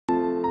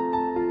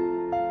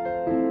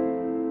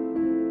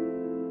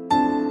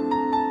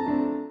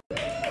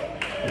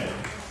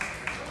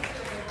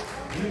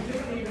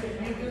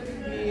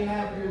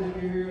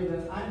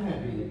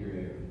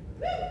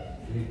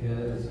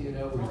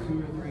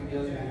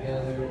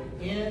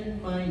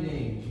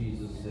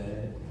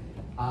said,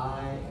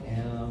 I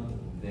am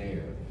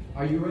there.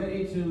 Are you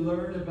ready to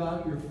learn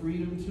about your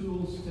freedom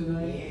tools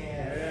tonight?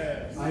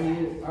 Yes.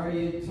 Are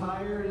you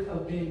tired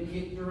of being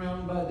kicked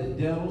around by the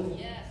devil?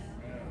 Yes.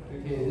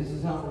 Okay, this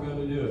is how we're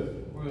going to do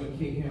it. We're going to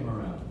kick him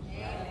around.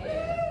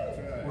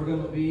 We're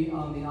going to be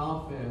on the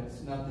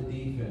offense, not the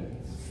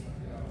defense.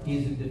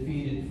 He's a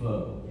defeated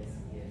foe.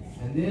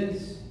 And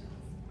this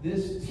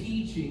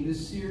teaching,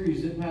 this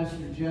series that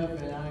Pastor Jeff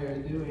and I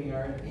are doing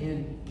are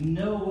in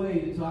no way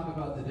to talk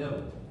about the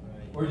devil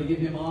or to give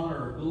him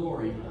honor or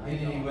glory in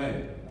any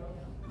way.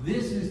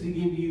 This is to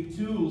give you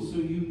tools so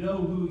you know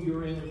who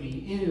your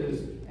enemy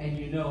is and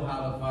you know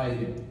how to fight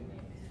him.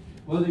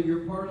 Whether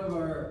you're part of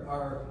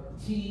our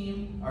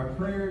team, our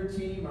prayer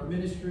team, our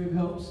Ministry of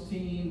Helps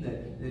team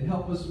that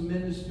help us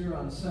minister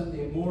on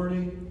Sunday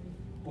morning,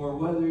 or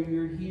whether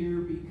you're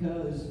here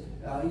because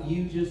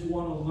you just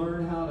want to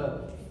learn how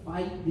to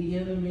fight the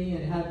enemy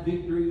and have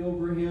victory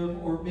over him,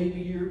 or maybe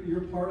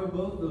you're part of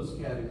both those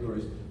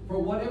categories.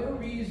 For whatever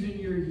reason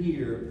you're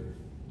here,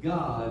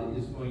 God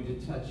is going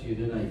to touch you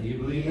tonight. Do you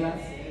believe that?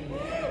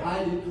 Yes.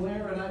 I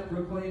declare and I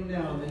proclaim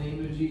now in the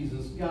name of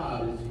Jesus,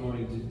 God is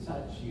going to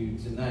touch you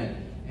tonight.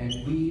 And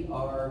we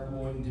are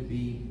going to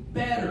be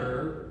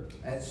better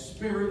at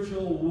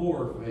spiritual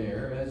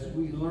warfare as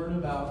we learn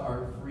about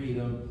our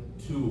freedom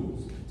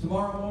tools.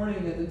 Tomorrow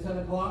morning at the 10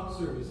 o'clock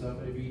service, I'm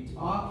going to be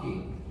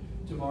talking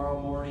tomorrow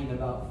morning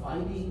about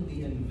fighting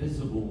the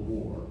invisible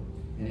war.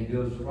 And it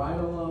goes right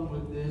along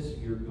with this.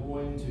 You're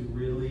going to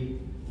really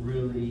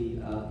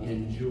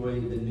enjoy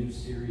the new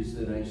series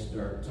that I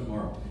start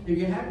tomorrow. If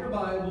you have your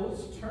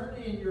Bibles, turn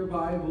in your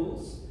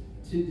Bibles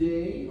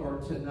today, or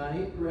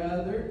tonight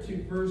rather, to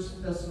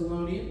 1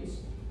 Thessalonians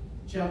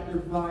chapter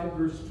 5,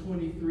 verse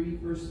 23.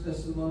 1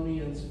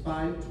 Thessalonians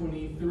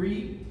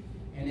 5:23.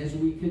 And as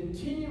we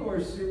continue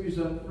our series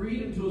on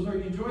freedom tools, are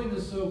you enjoying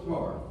this so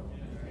far?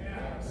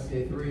 Yes.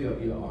 Okay, 3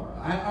 of you are.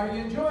 Are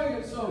you enjoying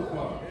it so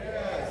far?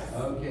 Yes.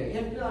 Okay,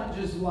 if not,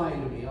 just lie to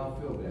me. I'll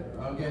feel better,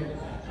 okay?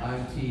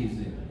 I'm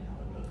teasing.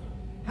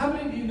 How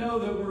many of you know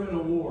that we're in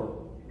a war?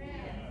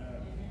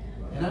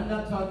 And I'm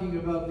not talking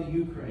about the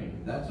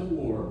Ukraine. That's a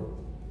war.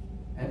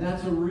 And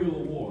that's a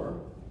real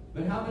war.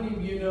 But how many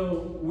of you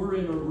know we're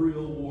in a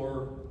real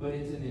war, but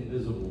it's an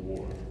invisible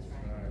war?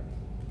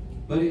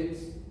 But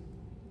it's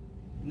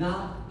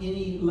not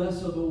any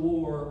less of a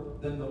war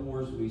than the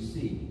wars we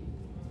see.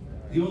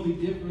 The only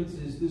difference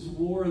is this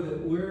war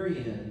that we're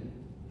in,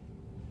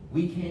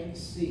 we can't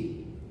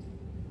see.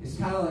 It's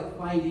kind of like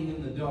fighting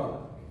in the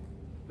dark.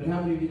 But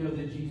how many of you know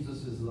that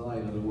Jesus is the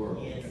light of the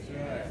world? Yes.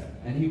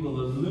 And he will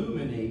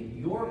illuminate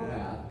your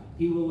path.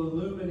 He will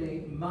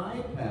illuminate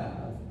my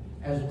path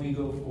as we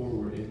go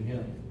forward in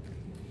him.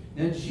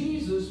 Now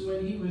Jesus,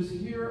 when he was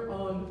here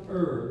on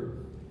earth,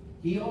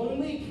 he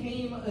only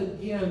came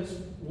against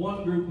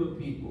one group of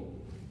people.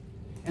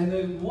 And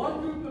the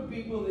one group of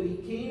people that he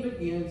came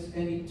against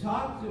and he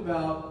talked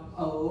about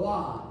a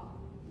lot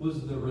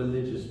was the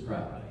religious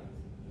crowd.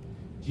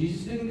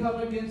 Jesus didn't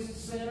come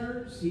against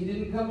sinners. He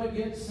didn't come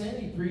against sin.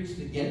 He preached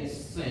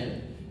against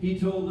sin. He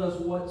told us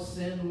what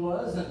sin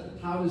was and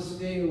how to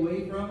stay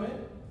away from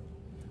it.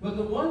 But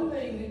the one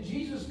thing that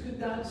Jesus could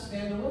not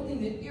stand, the one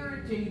thing that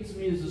irritates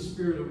me is the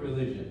spirit of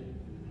religion.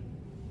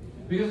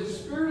 Because the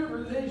spirit of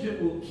religion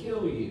will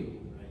kill you.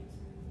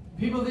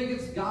 People think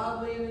it's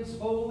godly and it's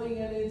holy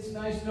and it's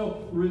nice.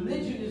 No,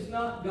 religion is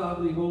not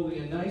godly, holy,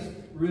 and nice.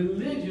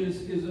 Religion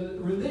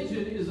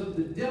is of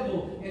the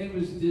devil, and it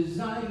was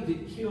designed to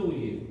kill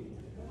you.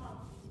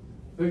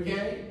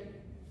 Okay?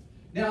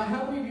 Now,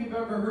 how many of you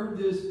have ever heard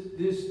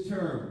this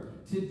term?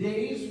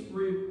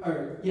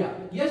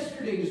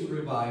 Yesterday's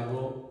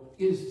revival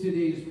is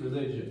today's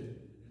religion.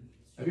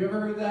 Have you ever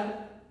heard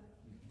that?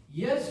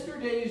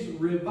 Yesterday's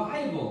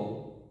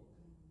revival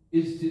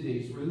is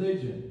today's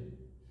religion.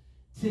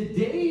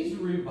 Today's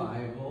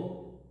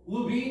revival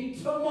will be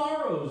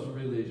tomorrow's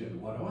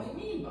religion. What do I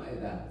mean by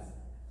that?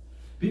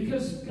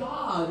 Because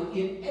God,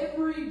 in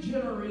every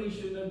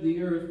generation of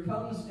the earth,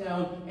 comes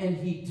down and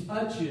he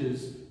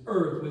touches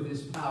earth with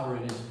his power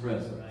and his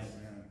presence.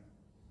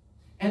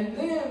 And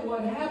then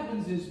what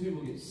happens is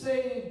people get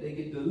saved, they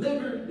get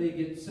delivered, they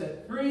get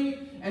set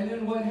free, and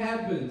then what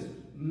happens?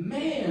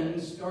 Man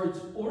starts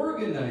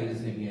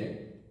organizing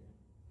it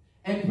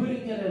and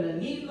putting it in a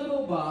neat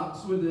little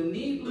box with a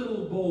neat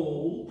little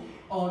bowl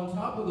on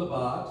top of the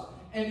box.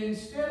 And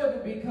instead of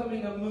it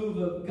becoming a move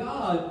of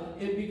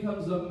God, it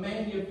becomes a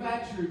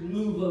manufactured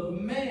move of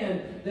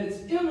man that's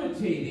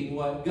imitating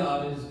what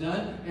God has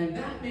done. And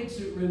that makes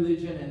it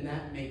religion, and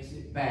that makes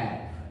it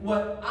bad.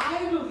 What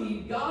I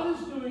believe God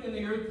is doing in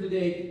the earth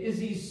today is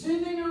he's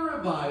sending a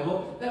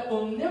revival that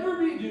will never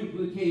be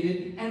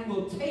duplicated and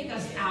will take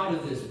us out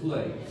of this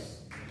place.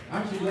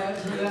 Aren't you glad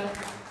for that?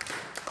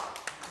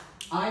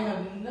 I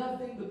have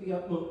nothing but the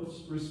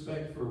utmost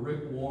respect for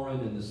Rick Warren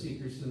and the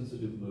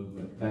seeker-sensitive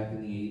movement back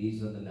in the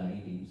 80s and the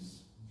 90s.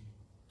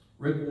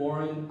 Rick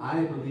Warren,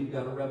 I believe,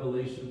 got a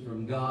revelation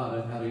from God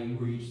on how to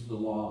reach the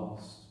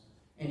lost.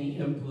 And he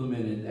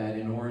implemented that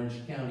in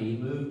Orange County.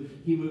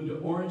 He moved to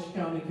Orange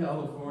County,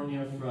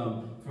 California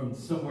from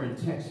somewhere in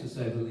Texas,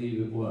 I believe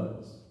it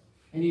was.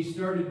 And he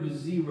started with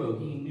zero.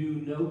 He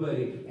knew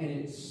nobody, and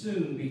it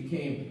soon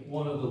became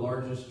one of the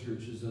largest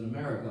churches in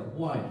America.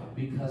 Why?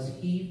 Because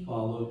he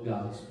followed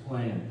God's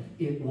plan.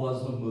 It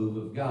was a move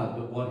of God.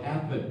 But what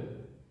happened?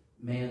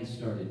 Man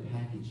started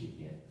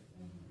packaging it.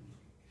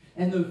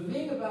 And the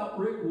thing about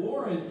Rick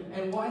Warren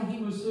and why he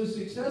was so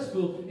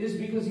successful is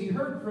because he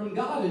heard from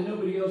God and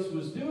nobody else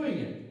was doing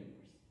it.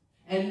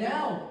 And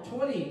now,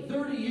 20,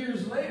 30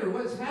 years later,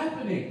 what's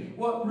happening?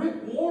 What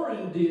Rick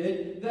Warren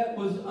did that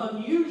was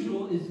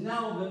unusual is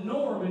now the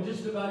norm, and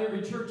just about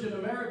every church in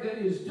America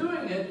is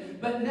doing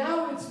it. But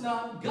now it's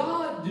not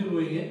God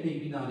doing it,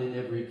 maybe not in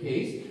every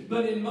case,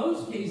 but in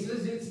most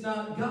cases it's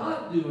not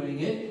God doing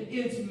it.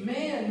 It's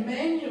man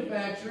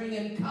manufacturing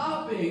and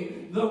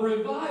copying the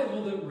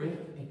revival that Rick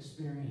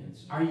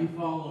experienced. Are you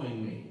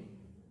following me?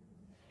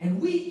 And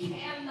we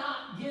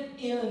cannot get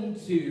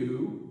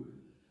into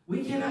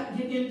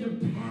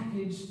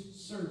packaged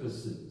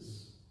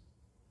services.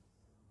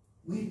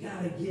 We've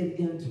got to get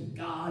into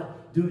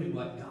God doing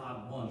what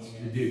God wants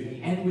to do.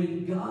 And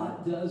when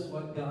God does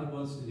what God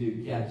wants to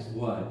do, guess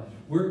what?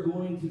 We're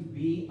going to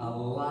be a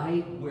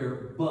light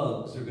where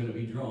bugs are going to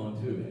be drawn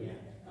to it.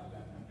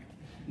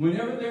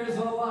 Whenever there's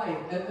a light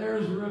and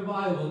there's a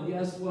revival,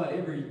 guess what?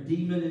 Every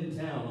demon in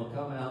town will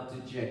come out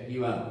to check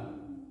you out.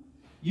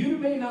 You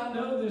may not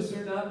know this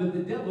or not, but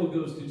the devil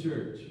goes to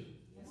church.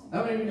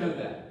 How many of you know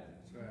that?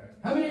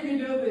 How many of you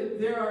know that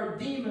there are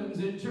demons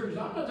in church?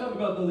 I'm not talking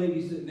about the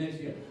lady sitting next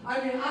to you.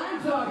 I mean,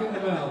 I'm talking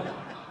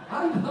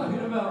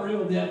about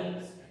real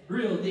devils,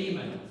 real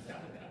demons.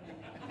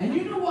 And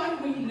you know why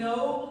we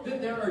know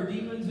that there are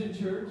demons in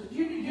church? Do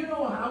you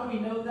know how we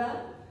know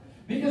that?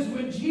 Because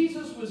when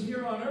Jesus was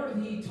here on earth,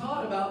 he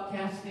taught about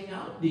casting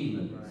out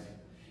demons.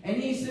 And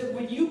he said,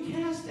 when you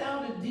cast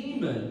out a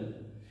demon,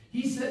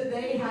 he said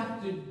they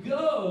have to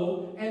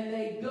go, and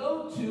they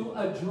go to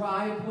a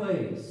dry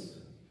place.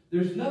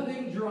 There's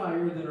nothing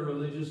drier than a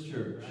religious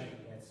church.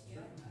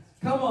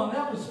 Come on,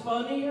 that was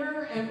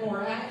funnier and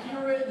more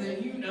accurate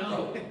than you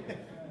know.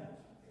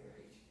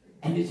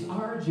 And it's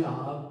our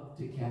job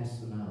to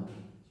cast them out.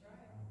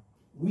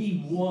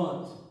 We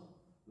want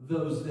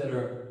those that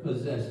are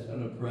possessed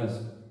and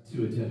oppressed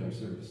to attend our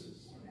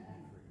services.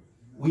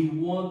 We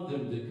want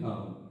them to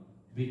come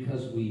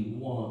because we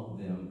want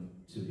them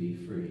to be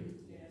free.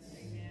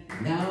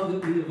 Now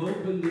that we have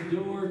opened the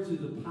door to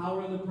the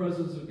power and the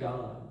presence of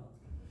God,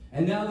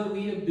 and now that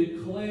we have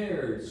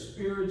declared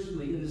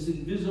spiritually in this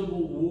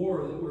invisible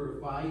war that we're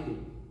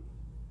fighting,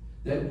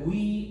 that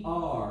we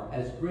are,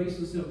 as Grace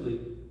Assembly,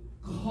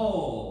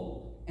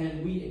 called,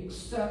 and we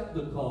accept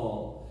the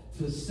call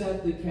to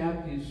set the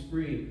captives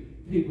free,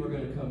 people are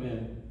going to come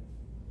in.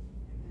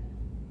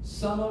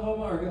 Some of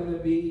them are going to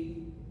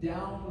be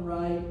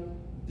downright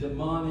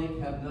demonic,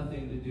 have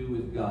nothing to do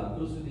with God.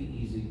 Those are the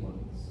easy ones.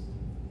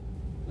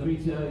 Let me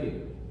tell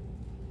you,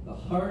 the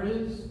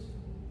hardest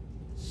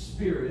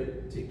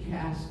spirit to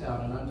cast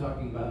out, and I'm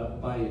talking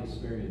about by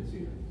experience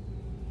here,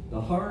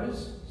 the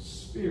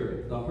hardest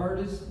spirit, the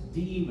hardest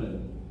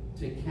demon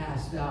to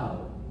cast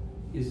out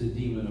is a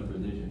demon of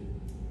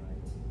religion.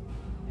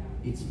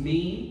 It's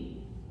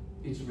mean,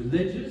 it's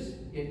religious,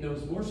 it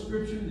knows more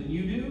scripture than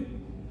you do,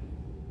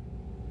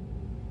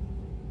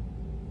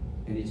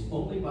 and it's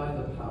only by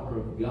the power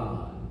of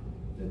God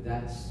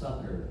that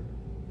sucker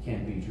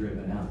can be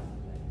driven out.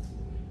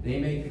 They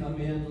may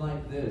come in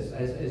like this,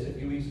 as a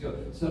few weeks ago.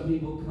 Some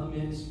people come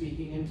in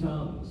speaking in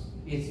tongues.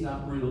 It's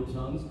not real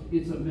tongues,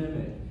 it's a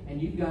mimic.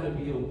 And you've got to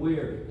be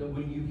aware that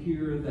when you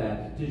hear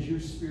that, does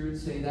your spirit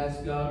say that's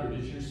God, or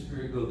does your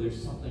spirit go,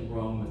 there's something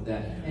wrong with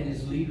that? And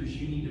as leaders,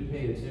 you need to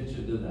pay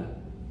attention to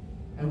that.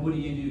 And what do?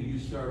 You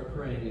start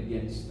praying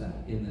against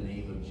that in the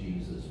name of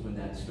Jesus when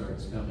that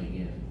starts coming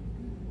in.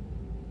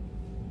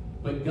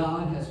 But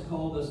God has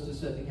called us to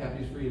set the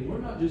captives free. And we're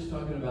not just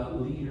talking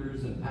about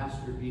leaders and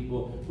pastor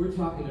people. We're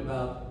talking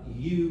about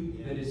you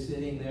that is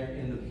sitting there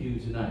in the pew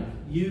tonight.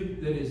 You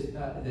that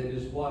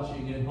is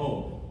watching at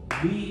home.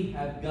 We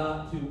have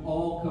got to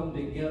all come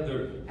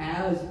together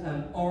as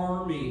an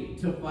army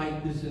to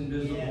fight this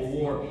invisible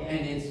war. And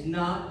it's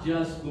not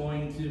just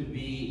going to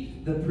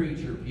be the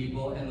preacher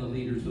people and the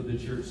leaders of the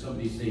church.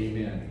 Somebody say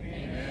amen.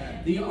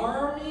 Amen. The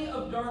army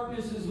of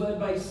darkness is led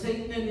by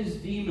Satan and his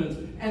demons.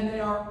 And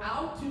they are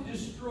out to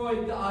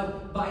destroy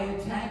God by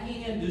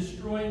attacking and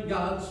destroying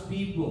God's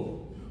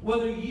people.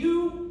 Whether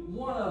you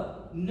want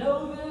to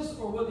know this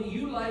or whether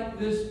you like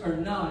this or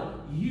not,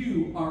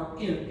 you are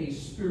in a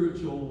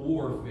spiritual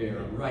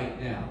warfare right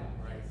now.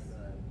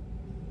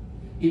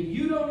 If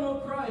you don't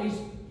know Christ,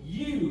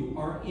 you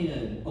are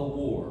in a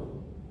war.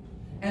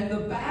 And the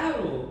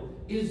battle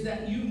is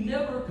that you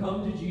never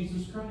come to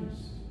Jesus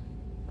Christ.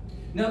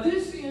 Now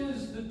this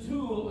is the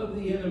tool of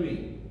the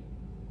enemy.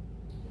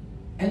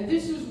 And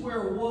this is where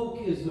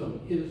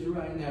wokeism is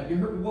right now. Have you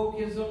heard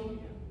wokeism?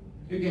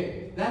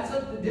 Okay, that's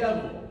of the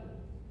devil.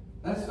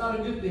 That's not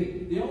a good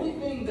thing. The only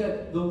thing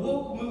that the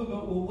woke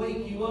movement will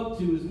wake you up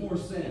to is more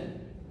sin.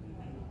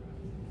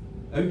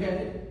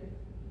 Okay?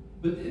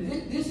 But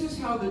this is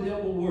how the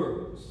devil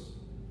works.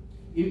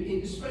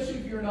 Especially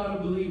if you're not a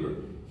believer.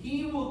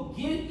 He will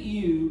get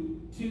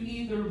you to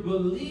either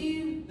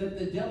believe that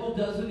the devil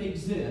doesn't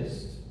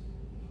exist,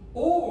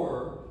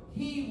 or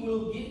he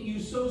will get you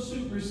so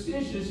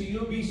superstitious and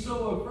you'll be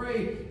so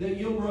afraid that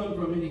you'll run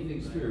from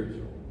anything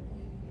spiritual.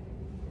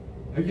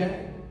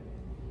 Okay?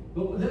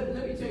 But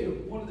let me tell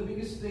you, one of the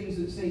biggest things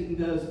that Satan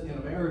does in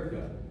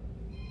America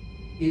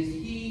is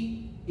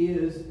he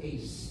is a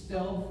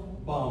stealth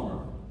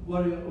bomber.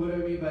 What do I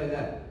mean by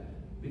that?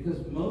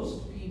 Because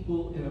most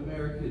people in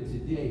America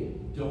today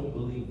don't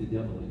believe the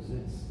devil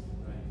exists.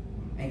 Right.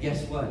 And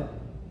guess what?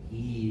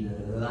 He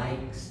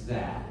likes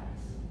that.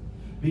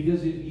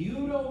 Because if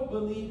you don't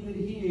believe that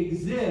he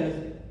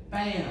exists,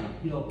 bam,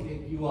 he'll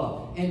pick you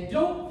up. And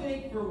don't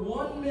think for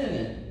 1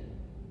 minute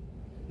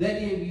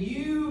that if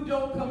you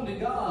don't come to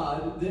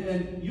God,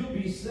 then you'll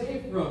be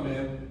safe from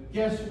him.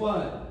 Guess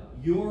what?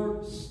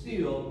 You're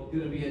still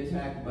going to be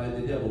attacked by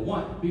the devil.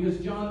 Why? Because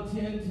John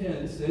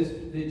 10:10 says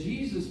that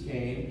Jesus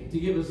came to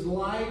give us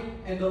life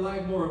and to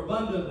life more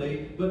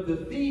abundantly, but the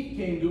thief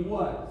came to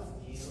what?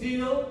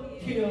 Steal,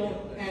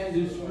 kill, and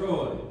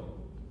destroy.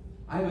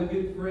 I have a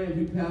good friend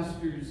who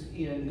pastors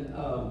in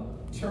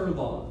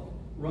Turlock,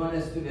 Ron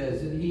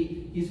Estevez, and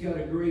he's got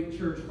a great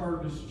church,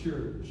 Harvest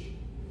Church.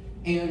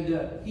 And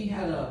he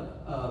had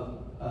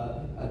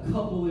a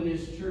couple in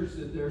his church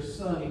that their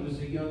son, he was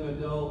a young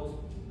adult,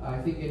 I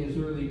think in his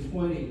early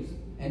 20s,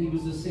 and he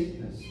was a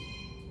Satanist.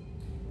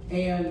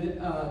 And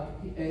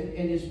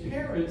his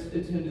parents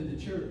attended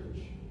the church.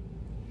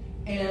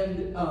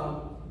 And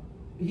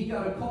he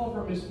got a call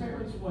from his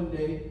parents one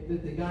day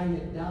that the guy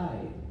had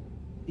died.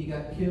 He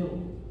got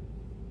killed.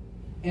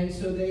 And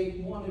so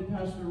they wanted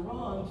Pastor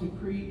Ron to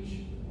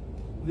preach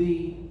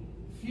the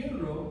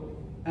funeral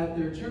at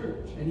their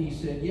church. And he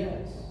said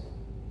yes.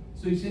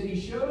 So he said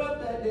he showed up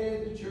that day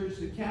at the church.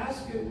 The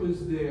casket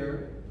was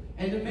there.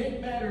 And to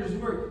make matters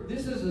worse,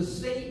 this is a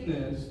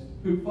Satanist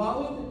who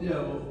followed the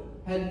devil,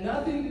 had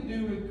nothing to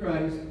do with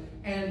Christ,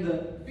 and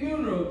the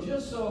funeral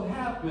just so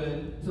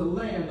happened to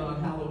land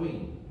on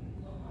Halloween.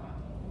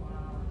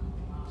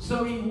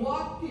 So he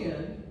walked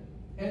in,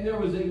 and there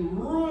was a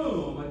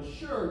room, a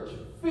church,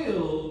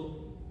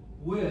 filled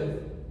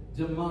with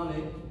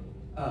demonic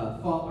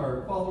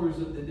followers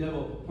of the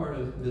devil, part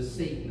of the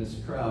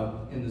Satanist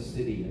crowd in the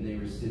city, and they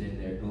were sitting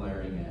there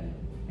glaring at him.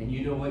 And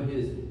you know what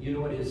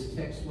his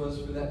text was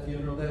for that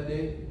funeral that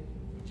day?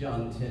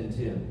 John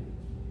 10:10.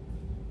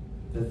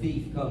 The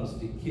thief comes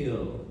to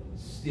kill,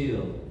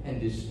 steal, and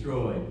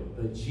destroy,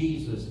 but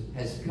Jesus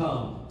has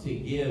come to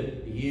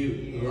give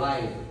you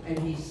life. And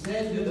he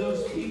said to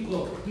those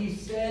people, he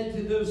said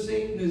to those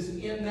Satanists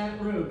in that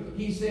room,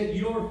 he said,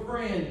 your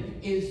friend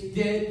is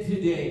dead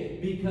today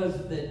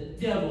because the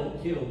devil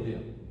killed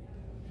him.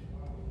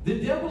 The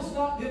devil's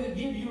not going to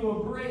give you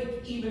a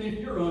break even if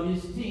you're on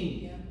his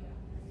team.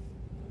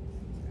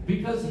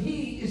 Because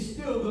he is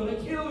still going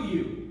to kill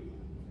you.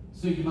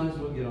 So you might as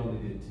well get on the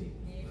good team.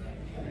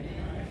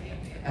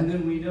 And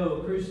then we know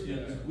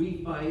Christians,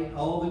 we fight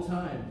all the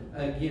time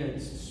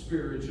against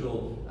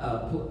spiritual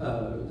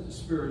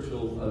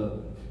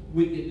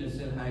wickedness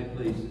in high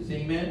places.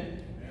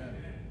 Amen?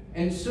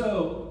 And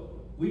so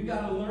we've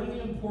got to learn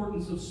the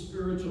importance of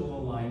spiritual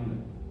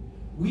alignment.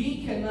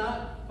 We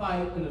cannot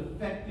fight an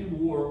effective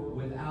war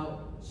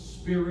without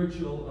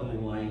spiritual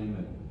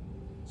alignment.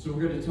 So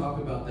we're going to talk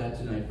about that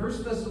tonight.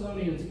 1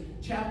 Thessalonians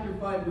chapter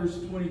 5, verse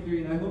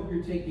 23. And I hope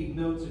you're taking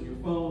notes on your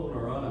phone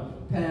or on a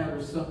pad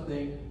or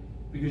something,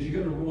 because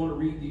you're going to want to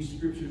read these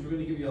scriptures. We're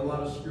going to give you a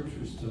lot of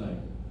scriptures tonight.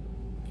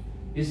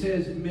 It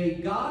says, may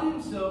God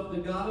himself,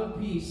 the God of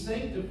peace,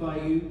 sanctify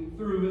you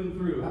through and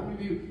through. How many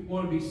of you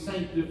want to be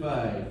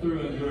sanctified through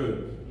and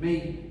through?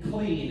 Made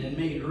clean and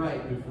made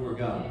right before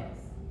God. Yes.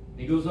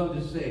 He goes on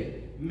to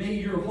say, may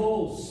your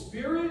whole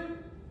spirit,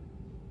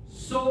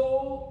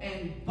 soul,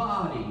 and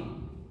body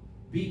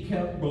be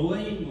kept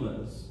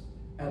blameless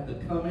at the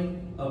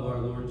coming of our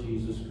Lord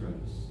Jesus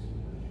Christ.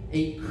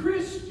 A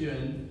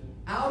Christian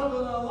out of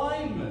an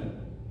alignment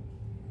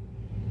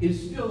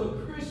is still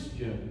a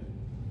Christian,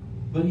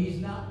 but he's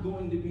not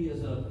going to be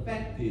as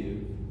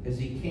effective as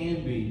he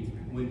can be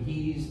when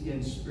he's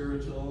in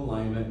spiritual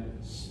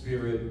alignment,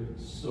 spirit,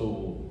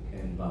 soul,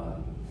 and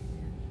body.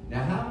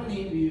 Now, how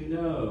many of you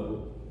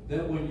know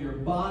that when your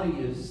body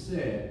is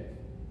sick,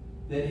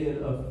 that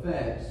it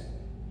affects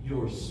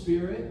your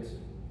spirit,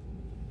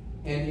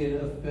 and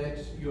it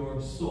affects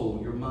your soul,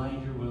 your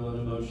mind, your will,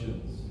 and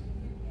emotions?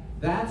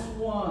 That's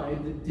why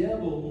the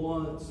devil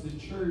wants the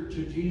church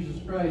of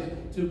Jesus Christ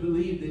to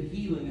believe that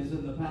healing is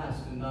in the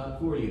past and not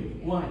for you.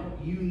 Why?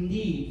 You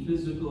need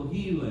physical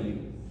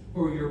healing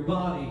for your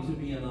body to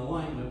be in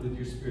alignment with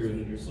your spirit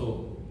and your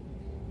soul.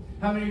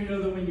 How many of you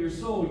know that when your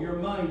soul, your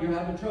mind, you're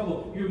having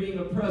trouble, you're being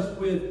oppressed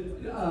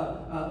with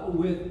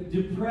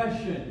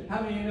depression?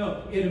 How many of you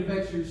know it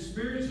affects you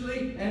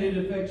spiritually and it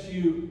affects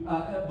you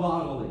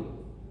bodily?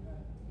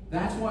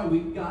 That's why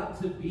we've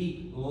got to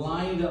be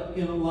lined up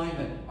in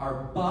alignment.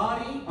 Our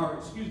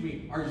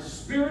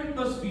spirit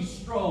must be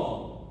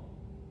strong.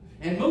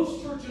 And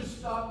most churches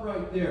stop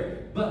right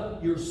there.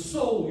 But your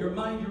soul, your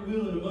mind, your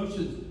will, and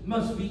emotions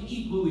must be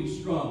equally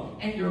strong.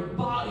 And your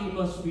body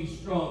must be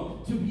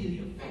strong to be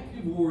the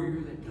effective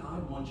warrior that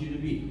God wants you to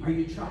be. Are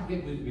you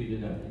tracking with me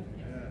tonight?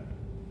 Yeah.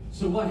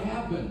 So what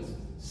happens?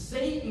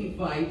 Satan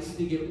fights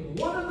to get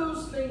one of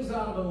those things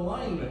out of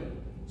alignment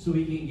so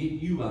he can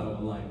get you out of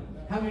alignment.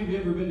 How many of you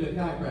ever been to a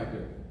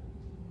chiropractor?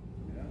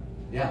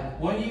 Yeah.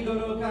 Why do you go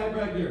to a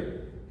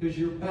chiropractor? Because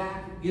your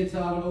back gets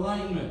out of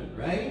alignment,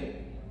 right?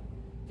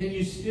 Can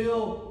you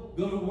still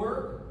go to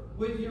work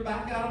with your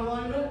back out of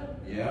alignment?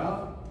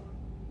 Yeah.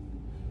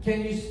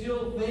 Can you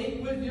still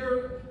think with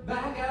your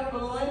back out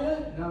of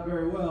alignment? Not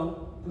very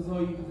well, because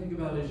all you can think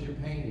about is your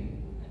painting.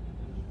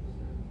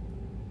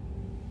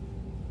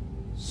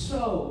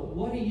 So,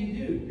 what do?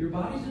 Your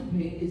body's in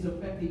pain. It's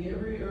affecting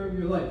every area of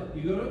your life.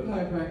 You go to a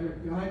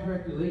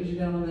chiropractor lays you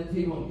down on that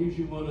table and gives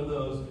you one of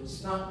those,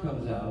 snot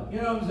comes out.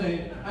 You know what I'm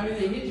saying? I mean,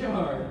 they hit you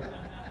hard.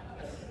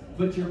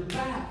 But your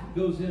back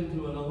goes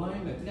into an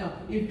alignment. Now,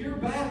 if your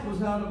back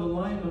was out of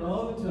alignment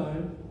all the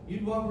time,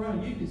 you'd walk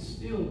around, you could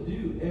still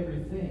do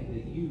everything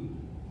that you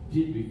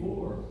did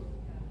before,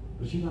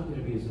 but you're not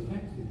going to be as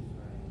effective.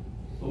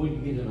 But when you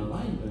get in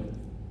alignment,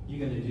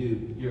 you're going to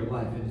do your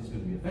life and it's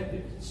going to be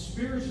effective.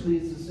 Spiritually,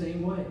 it's the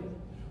same way.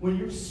 When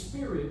your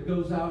spirit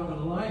goes out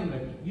of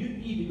alignment, you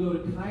need to go to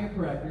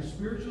chiropractor,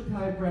 spiritual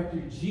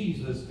chiropractor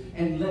Jesus,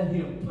 and let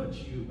him put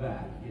you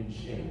back in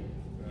shape.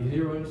 You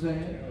hear what I'm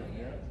saying?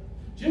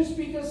 Just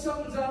because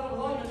someone's out of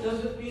alignment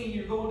doesn't mean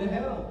you're going to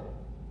hell.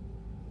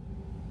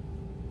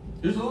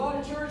 There's a lot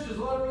of churches,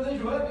 a lot of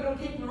religion. Well, if you don't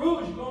keep the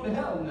rules, you're going to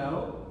hell.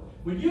 No.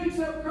 When you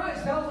accept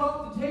Christ, hell's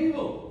off the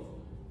table.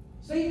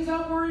 Satan's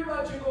not worried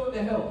about you going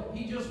to hell.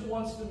 He just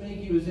wants to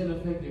make you as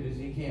ineffective as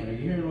he can. Are you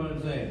hearing what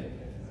I'm saying?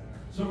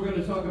 So we're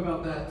going to talk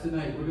about that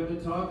tonight. We're going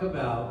to talk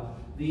about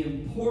the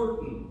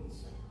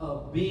importance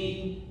of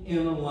being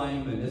in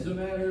alignment. As a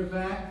matter of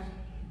fact,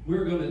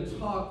 we're going to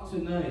talk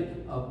tonight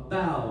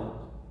about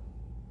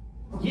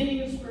getting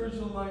in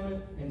spiritual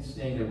alignment and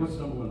staying there. What's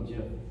number one,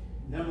 Jeff?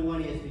 Number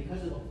one is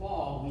because of the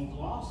fall, we've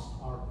lost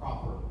our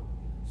proper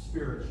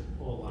spiritual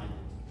alignment.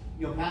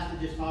 You know, Pastor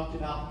just talked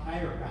about the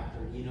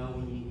chiropractor. You know,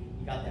 when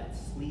you got that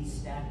sleep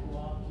stack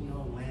walk, you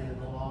know, land of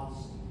the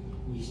lost.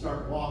 When you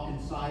start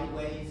walking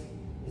sideways,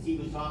 as he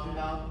was talking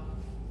about,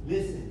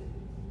 listen,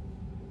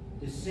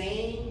 the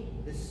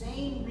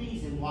same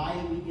reason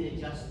why we get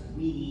adjusted,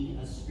 we need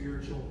a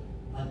spiritual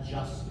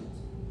adjustment.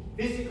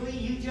 Physically,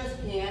 you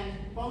just can't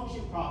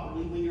function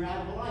properly when you're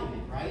out of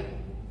alignment, right?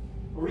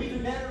 Or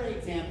even better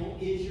example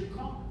is your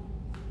car.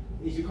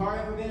 Has your car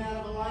ever been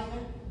out of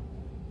alignment?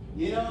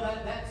 You know,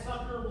 that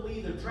sucker will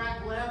either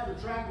track left or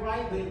track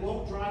right, but it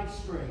won't drive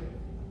straight.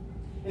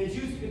 And it's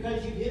usually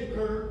because you've hit a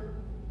curb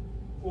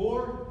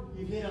or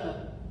you've hit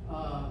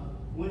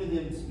one of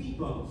them speed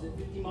bumps at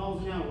 50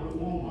 miles an hour at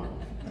Walmart.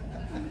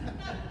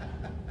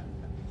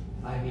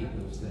 I hate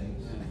those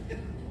things.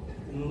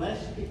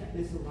 Unless you get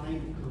this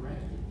alignment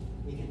corrected,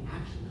 it can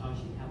actually cause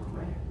you to have a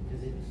wreck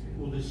because it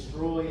will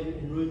destroy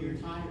and ruin your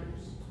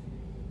tires.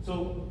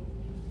 So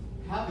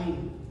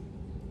having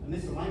a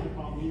misalignment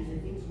problem means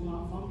that things will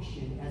not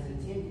function as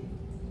intended.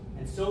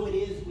 And so it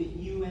is with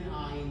you and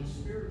I in the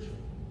spiritual.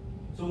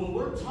 So when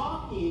we're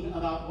talking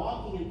about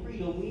walking in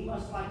freedom, we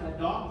must, like a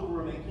doctor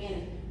or a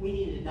mechanic, we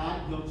need to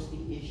diagnose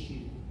the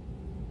issue,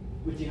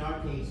 which in our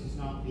case is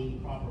not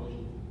being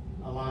properly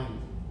aligned.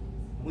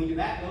 When your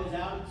back goes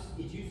out,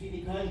 it's usually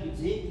because you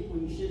zigged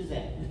when you should have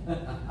zagged.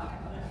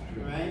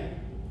 Right?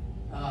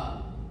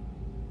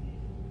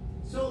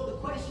 So the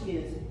question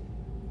is,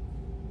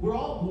 we're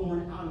all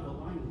born out of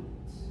alignment.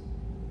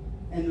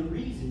 And the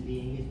reason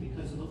being is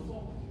because of the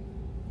fall.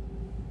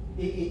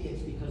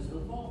 It's because of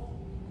the fall.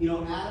 You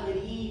know, Adam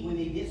and Eve, when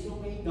they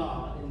disobeyed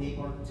God and they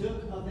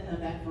partook of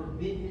that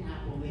forbidden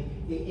apple,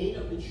 they ate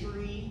of the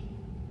tree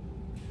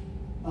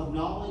of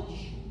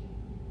knowledge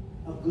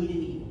of good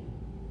and evil.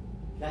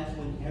 That's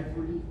when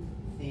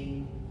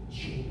everything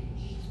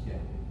changed. Yeah.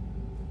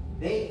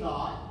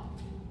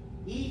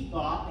 Eve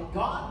thought that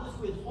God was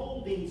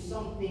withholding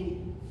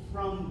something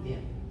from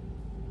them.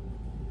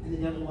 And the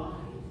devil lied.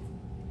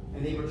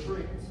 And they were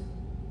tricked.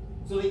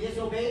 So they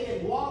disobeyed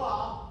and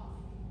voila,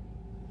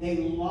 they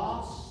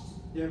lost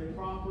their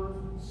proper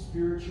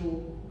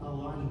spiritual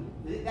alignment.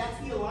 That's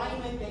the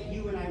alignment that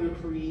you and I were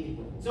created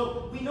with.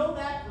 So we know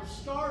that for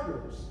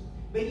starters.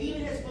 But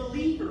even as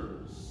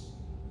believers,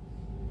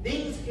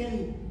 things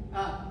can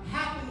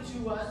happen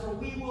to us, or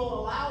we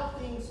will allow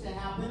things to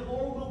happen,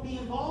 or we'll be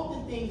involved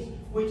in things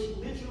which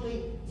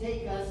literally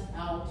take us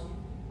out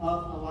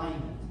of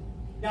alignment.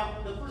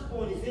 Now, the first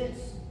point is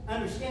this.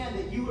 Understand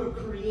that you were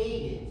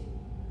created,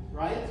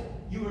 right?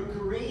 You were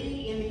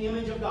created in the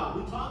image of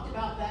God. We talked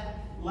about that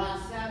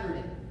last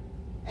Saturday.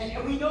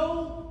 And we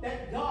know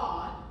that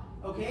God,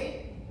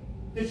 okay,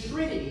 the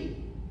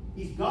Trinity,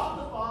 He's God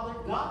the Father,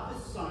 God the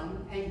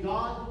Son, and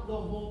God the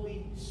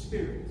Holy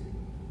Spirit.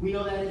 We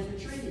know that is the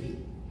Trinity.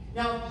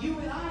 Now, you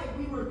and I,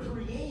 we were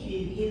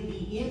created in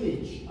the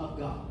image of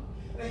God.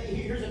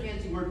 Here's a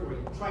fancy word for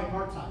you,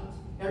 tripartite.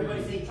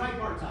 Everybody say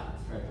tripartite.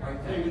 Right.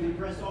 So you can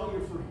impress all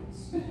your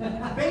friends.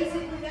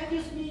 Basically, that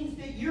just means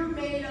that you're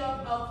made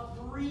up of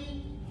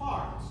three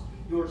parts.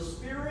 Your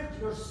spirit,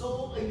 your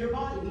soul, and your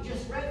body. We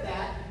just read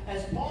that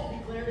as Paul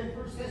declared in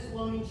 1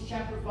 Thessalonians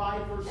chapter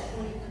 5, verse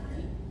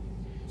 23.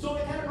 So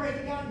to kind of break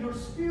it down, your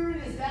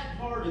spirit is that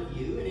part of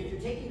you, and if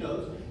you're taking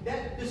notes,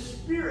 that the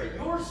spirit,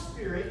 your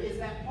spirit is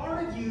that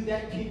part of you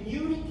that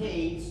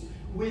communicates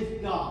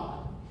with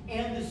God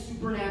and the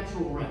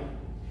supernatural realm.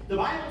 The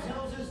Bible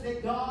tells us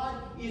that God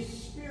is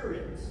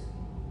spirit.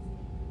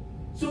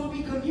 So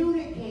we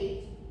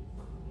communicate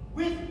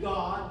with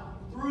God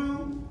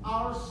through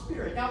our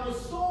spirit. Now the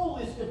soul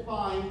is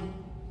defined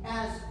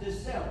as the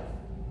self.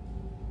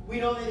 We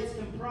know that it's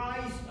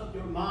comprised of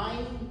your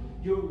mind,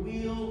 your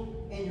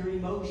will, and your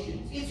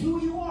emotions. It's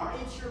who you are.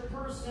 It's your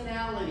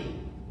personality.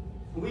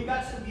 And we've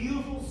got some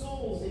beautiful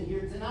souls in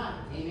here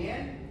tonight.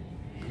 Amen?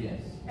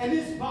 Yes. And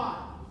this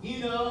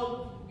body,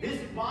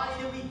 this body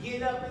that we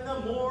get up in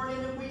the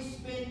morning and we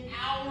spend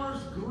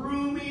hours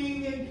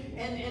grooming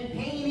and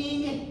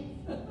painting.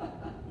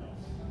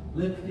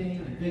 Lifting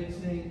and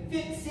fixing.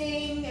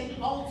 Fixing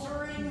and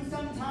altering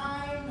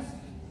sometimes.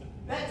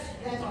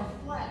 That's our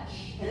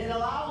flesh. And it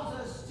allows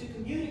us to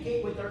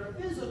communicate with our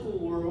physical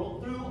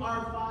world through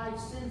our five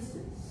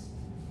senses.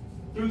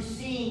 Through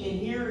seeing and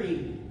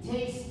hearing,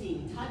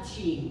 tasting,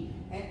 touching,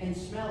 and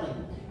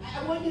smelling.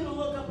 I want you to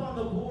look up on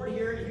the board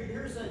here.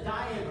 Here's a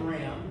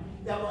diagram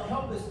that will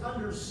help us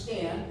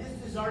understand.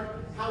 This is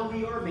how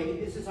we are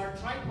made. This is our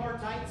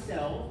tripartite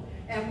self.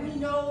 And we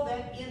know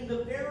that in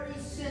the very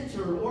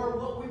center, or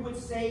what we would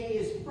say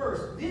is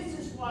first, this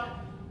is what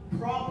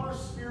proper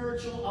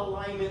spiritual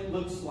alignment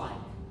looks like.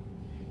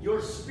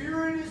 Your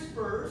spirit is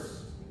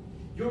first,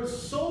 your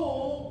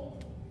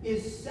soul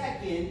is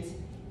second,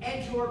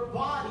 and your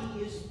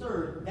body is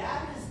third.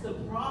 That is the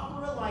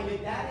proper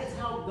alignment. That is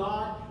how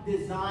God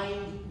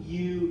designed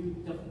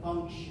you to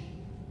function.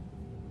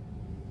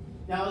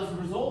 Now, as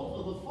a result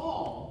of the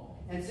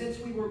fall, and since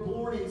we were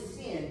born in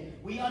sin,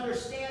 we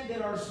understand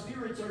that our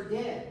spirits are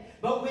dead.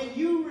 But when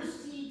you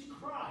received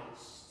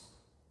Christ,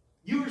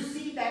 you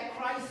received that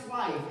Christ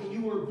life, and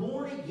you were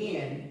born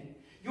again,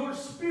 your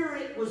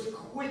spirit was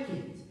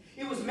quickened.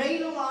 It was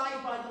made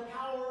alive by the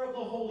power of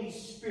the Holy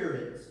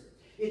Spirit.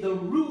 The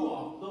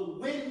ruach, the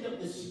wind of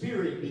the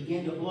Spirit,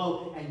 began to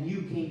blow, and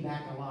you came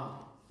back alive.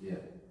 Yeah.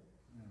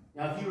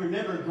 Now, if you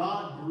remember,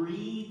 God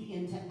breathed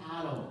into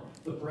Adam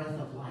the breath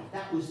of life.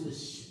 That was the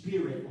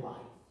spirit life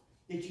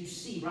that you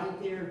see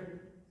right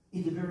there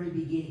in the very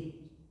beginning.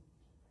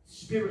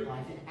 Spirit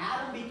life. And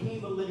Adam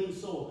became a living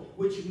soul,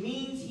 which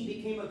means he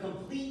became a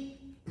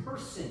complete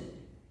person.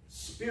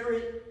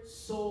 Spirit,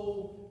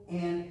 soul,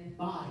 and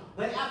body.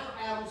 But after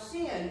Adam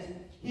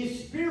sinned,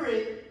 his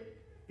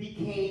spirit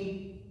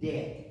became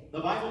dead. The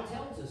Bible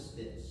tells us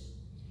this.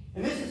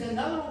 And this is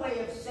another way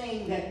of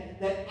saying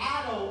that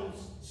Adam's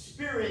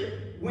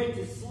spirit went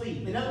to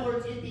sleep. In other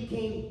words, it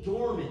became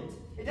dormant.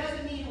 It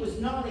doesn't mean it was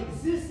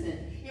non-existent.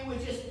 It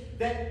was just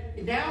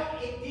that now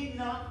it did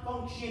not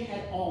function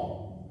at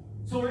all.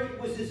 So it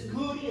was as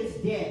good as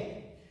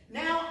dead.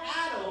 Now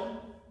Adam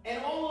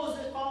and all those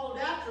that followed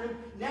after him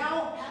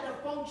now had to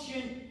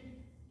function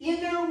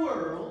in their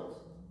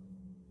world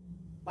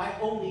by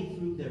only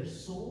through their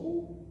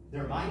soul,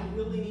 their mind,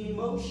 will, and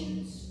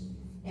emotions,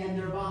 and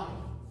their body.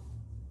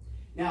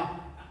 Now,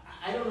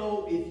 I don't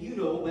know if you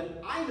know,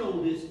 but I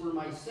know this for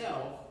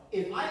myself.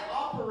 If I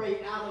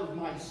operate out of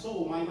my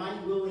soul, my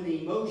mind, will, and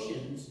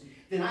emotions,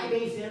 then I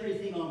base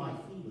everything on my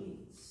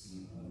feelings.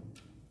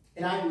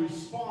 And I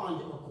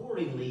respond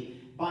accordingly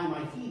by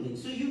my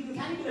feelings. So you can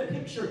kind of get a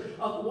picture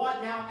of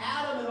what now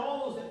Adam and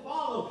all those that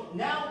follow,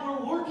 now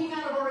we're working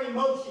out of our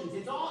emotions.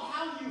 It's all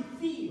how you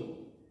feel.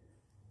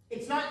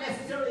 It's not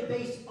necessarily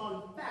based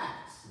on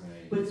facts,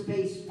 right, but it's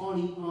based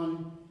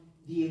on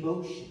the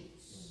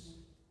emotions.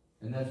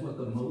 And that's what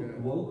the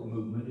woke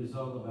movement is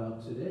all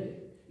about today.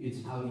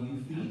 It's how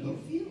you feel. How you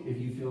feel. If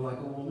you feel like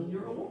a woman,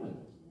 you're a woman.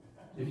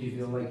 If you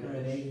feel like you're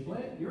an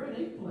eggplant, you're an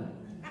eggplant.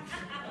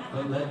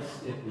 But let's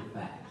stick with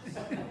facts.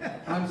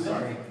 I'm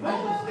sorry.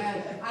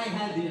 I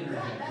had to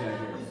interject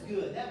that was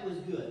good. That was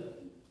good.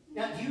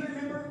 Now, do you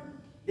remember?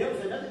 There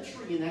was another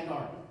tree in that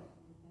garden.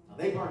 Now,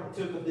 they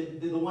partook of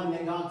the one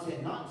that God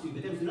said not to,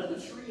 but there was another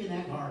tree in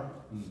that garden.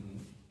 Mm-hmm.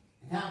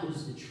 And that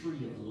was the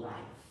tree of life.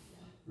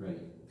 Right.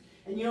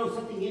 And you know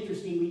something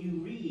interesting when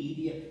you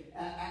read,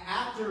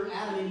 after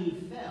Adam and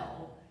Eve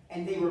fell,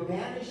 and they were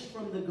banished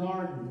from the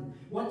garden,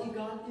 what did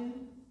God do?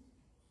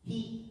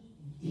 He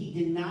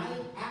denied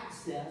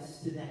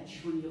access to that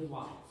tree of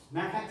life.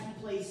 Matter of fact, he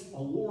placed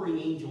a warring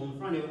angel in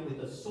front of it with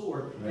a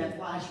sword that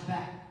flashed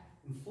back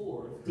and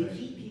forth to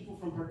keep people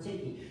from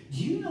partaking.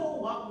 Do you know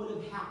what would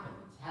have happened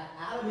had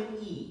Adam and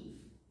Eve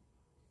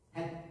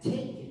had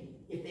taken,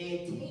 if they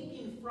had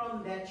taken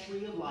from that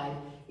tree of life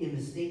in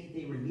the state that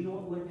they were in? You know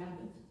what would have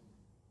happened?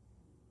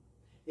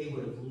 They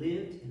would have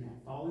lived in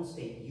that fallen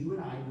state. You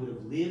and I would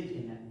have lived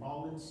in that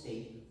fallen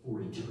state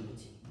for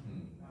eternity.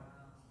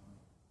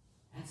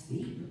 That's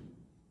deep.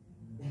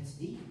 That's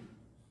deep.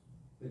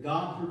 But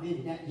God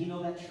prevented that. You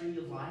know that tree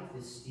of life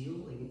is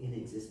still in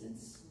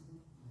existence.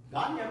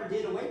 God never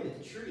did away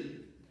with the tree.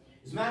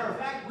 As a matter of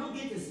fact, we'll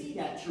get to see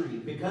that tree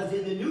because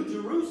in the New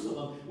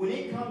Jerusalem, when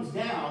it comes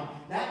down,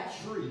 that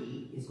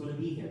tree is going to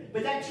be there.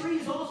 But that tree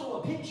is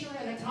also a picture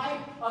and a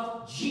type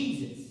of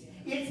Jesus.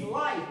 It's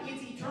life.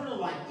 It's eternal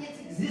life. It's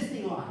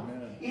existing life.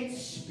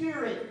 It's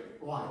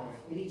spirit life.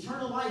 And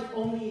eternal life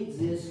only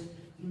exists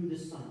through the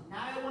Son.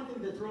 Now I want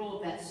them to throw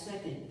up that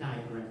second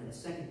diagram, that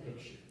second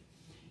picture.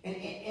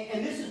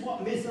 And this is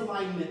what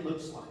misalignment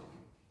looks like.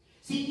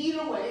 See,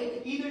 either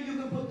way, either you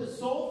can put the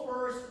soul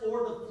first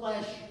or the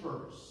flesh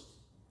first.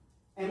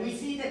 And we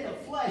see that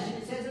the flesh,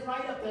 and it says it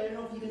right up there, I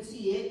don't know if you can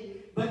see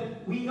it,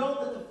 but we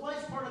know that the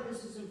flesh part of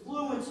this is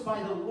influenced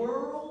by the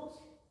world,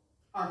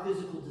 our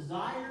physical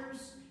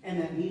desires, and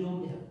that mean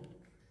old devil.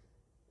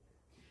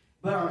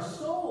 But our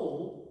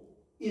soul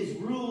is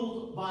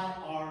ruled by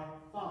our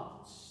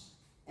thoughts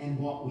and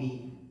what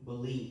we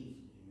believe.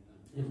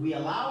 If we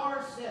allow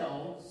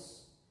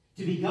ourselves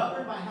to be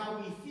governed by how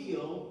we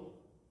feel,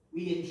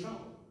 we get in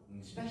trouble.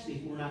 Especially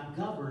if we're not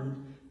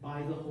governed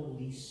by the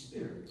Holy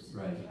Spirit.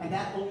 Right. And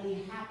that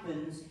only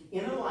happens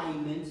in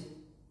alignment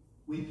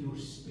with your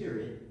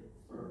spirit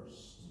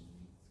first.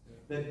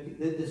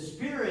 The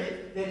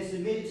spirit that is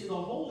submitted to the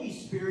Holy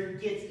Spirit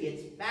gets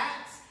its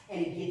facts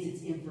and it gets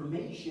its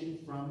information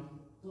from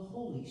the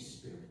Holy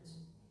Spirit.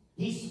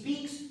 He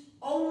speaks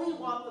only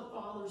what the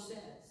Father says.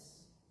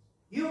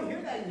 You don't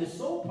hear that in the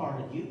soul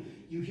part of you.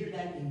 You hear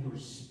that in your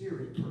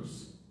spirit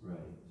person. Right.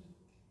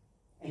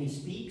 And he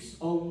speaks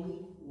only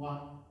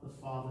what the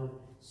Father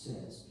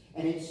says.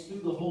 And it's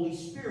through the Holy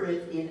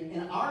Spirit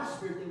in our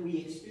spirit that we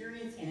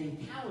experience and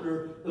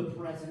encounter the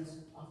presence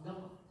of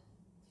God.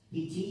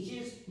 He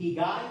teaches, he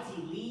guides,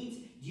 he leads.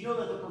 Do you know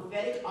that the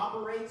prophetic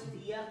operates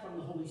from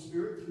the Holy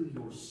Spirit through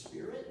your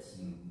spirit?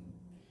 Mm-hmm.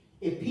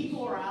 If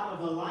people are out of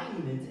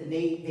alignment and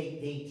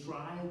they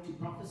try to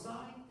prophesy,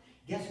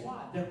 guess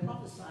what? They're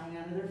prophesying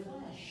out of their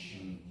flesh.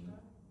 Mm-hmm.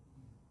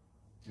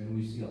 And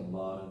we see a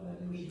lot of that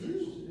in the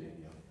church today.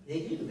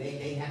 They do.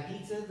 They have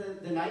pizza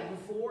the night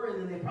before,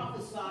 and then they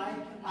prophesy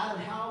out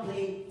of how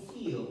they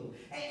feel.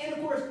 And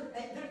of course,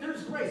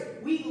 there's grace.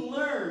 We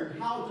learn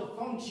how to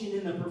function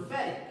in the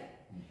prophetic.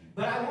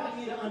 But I want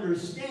you to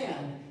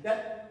understand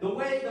that the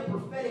way the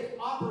prophetic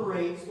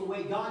operates, the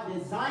way God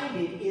designed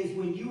it, is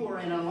when you are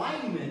in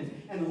alignment,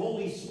 and the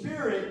Holy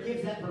Spirit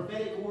gives that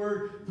prophetic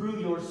word through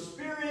your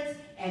spirit,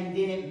 and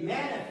then it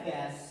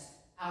manifests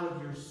out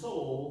of your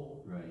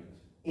soul, right,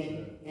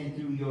 and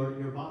through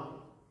your body.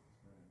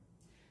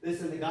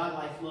 Listen, the God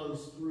life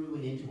flows through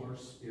and into our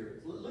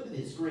spirit. Look at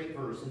this great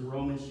verse in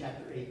Romans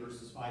chapter 8,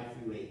 verses 5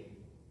 through 8.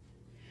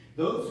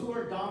 Those who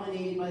are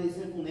dominated by the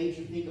sinful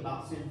nature think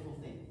about sinful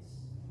things.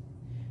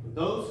 But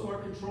those who are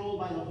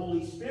controlled by the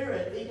Holy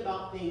Spirit think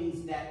about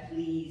things that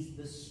please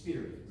the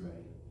Spirit. Right.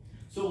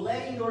 So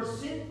letting your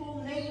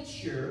sinful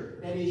nature,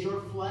 that is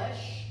your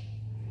flesh,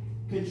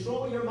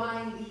 control your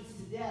mind leads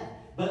to death.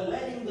 But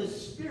letting the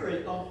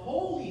Spirit, the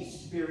Holy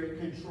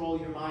Spirit, control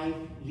your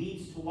mind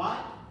leads to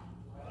what?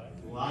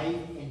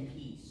 Life and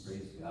peace.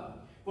 Praise God.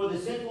 For the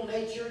sinful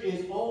nature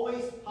is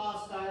always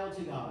hostile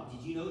to God.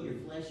 Did you know your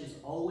flesh is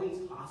always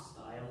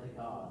hostile to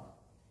God?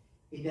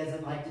 It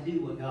doesn't like to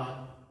do what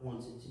God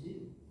wants it to do.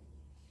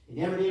 It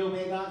never did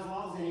obey God's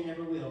laws, and it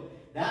never will.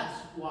 That's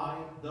why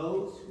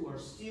those who are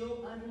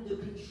still under the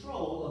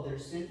control of their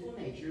sinful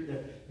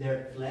nature,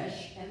 their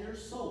flesh and their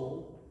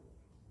soul,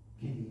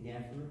 can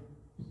never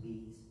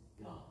please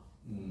God.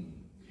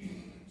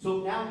 So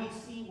now we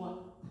see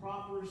what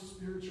proper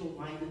spiritual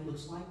alignment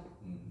looks like.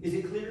 Is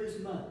it clear as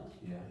mud?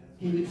 Yeah.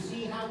 Can you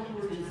see how we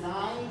were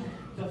designed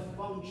to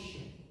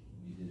function?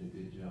 You did a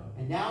good job.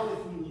 And now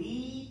if we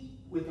lead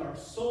with our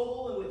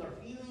soul and with our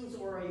feelings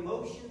or our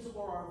emotions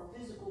or our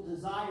physical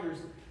desires,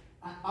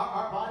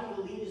 our body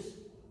will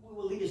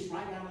lead us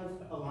right out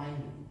of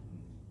alignment.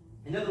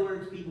 In other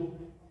words,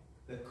 people,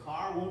 the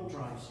car won't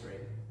drive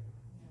straight.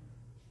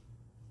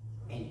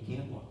 And you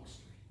can't walk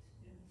straight.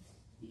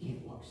 You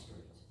can't walk straight.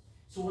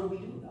 So what do we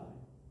do about it?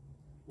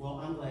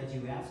 Well, I'm glad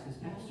you asked, because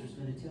Pastor's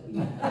going to tell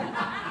you.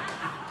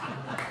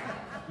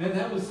 Man,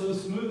 that was so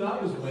smooth. I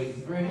was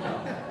waiting for him.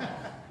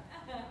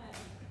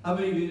 How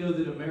many of you know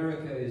that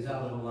America is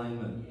out of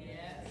alignment?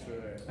 Yes.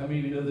 How many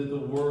of you know that the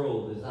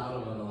world is out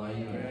of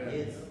alignment?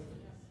 Yes.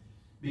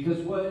 Because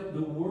what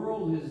the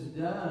world has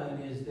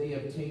done is they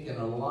have taken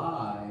a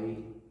lie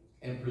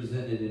and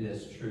presented it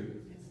as truth.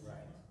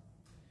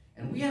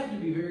 And we have to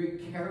be very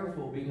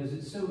careful because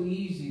it's so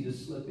easy to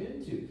slip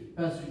into.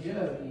 Pastor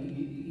Jeff,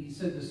 he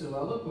said this so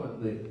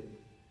eloquently.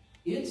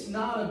 It's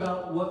not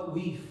about what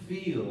we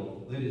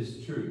feel that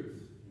is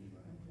truth.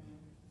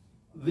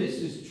 This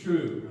is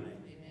true,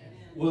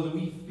 whether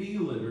we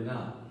feel it or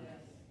not.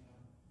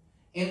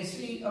 And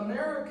see,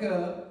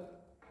 America,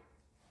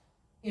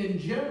 in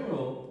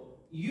general,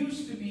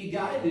 used to be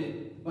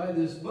guided by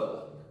this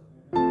book.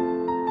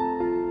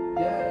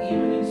 Yeah,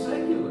 even in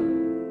secular.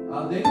 We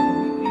would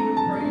even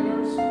pray in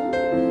our schools.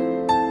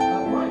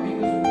 Why?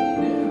 Because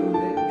we knew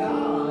that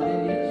God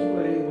and His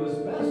way was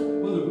best,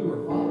 whether we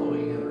were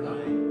following it or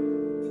not.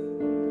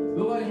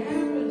 But what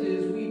happens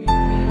is we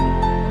became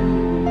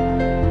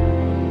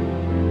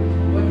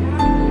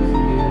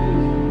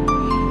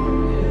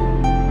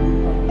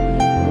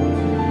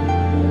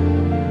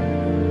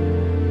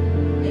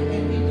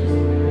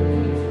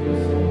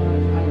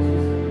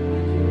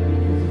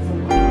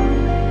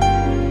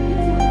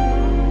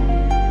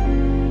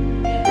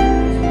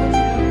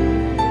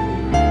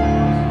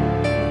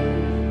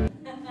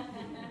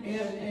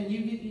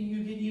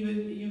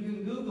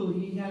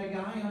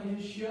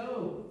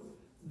show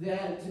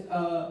that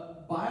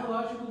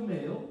biological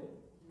male,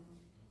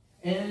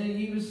 and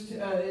he was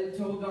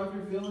told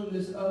Dr. Phil and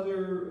this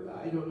other,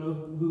 I don't know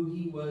who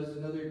he was,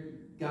 another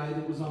guy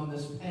that was on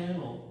this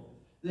panel,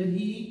 that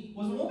he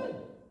was a woman.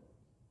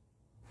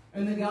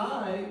 And the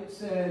guy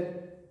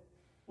said,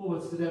 well,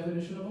 what's the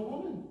definition of a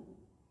woman?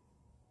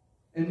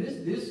 And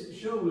this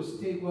show was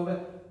taped well back.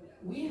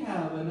 We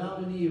have a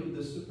nominee of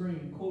the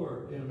Supreme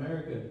Court in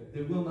America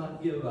that will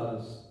not give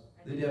us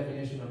the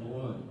definition of a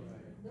woman.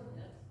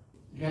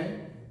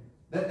 Okay?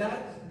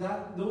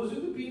 Those are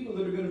the people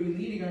that are going to be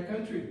leading our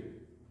country.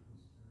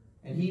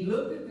 And he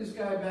looked at this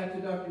guy, back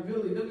to Dr.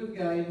 Bill, he looked at the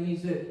guy and he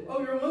said, oh,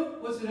 you're a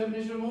woman? What's the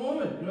definition of a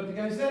woman? You know what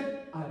the guy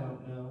said? I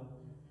don't know.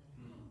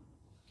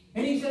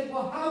 And he said,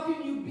 well, how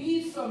can you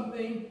be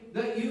something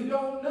that you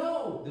don't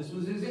know? This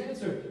was his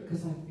answer.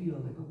 Because I feel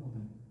like a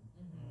woman.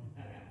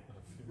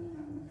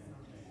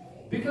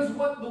 Because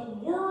what the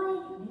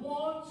world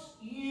wants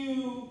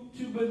you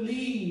to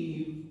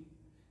believe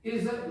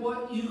is that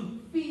what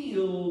you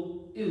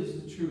feel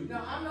is the truth.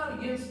 Now, I'm not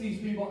against these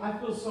people. I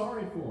feel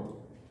sorry for them.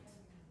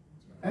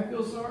 I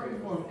feel sorry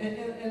for them.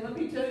 And let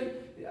me tell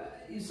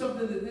you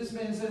something that this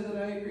man said that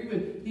I agree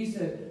with. He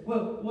said,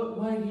 well,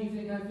 why do you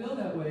think I feel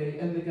that way?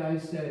 And the guy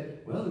said,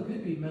 well, it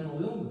could be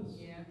mental illness.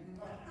 Yeah.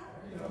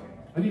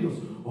 And he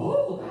goes,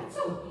 oh.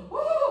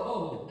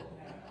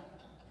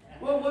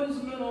 Well, what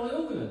is mental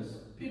illness?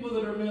 People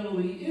that are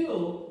mentally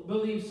ill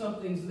believe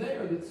something's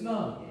there that's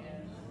not.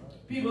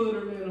 People that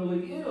are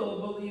mentally ill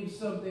believe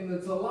something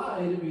that's a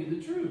lie to be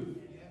the truth.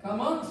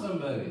 Come on,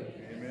 somebody.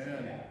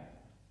 Amen.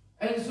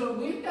 And so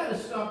we've got to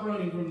stop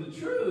running from the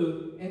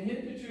truth and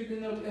hit the truth.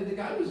 And the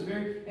guy was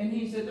and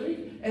he said,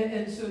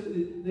 and so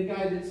the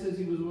guy that says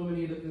he was a woman,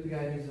 he looked at the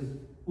guy and he says,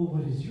 well,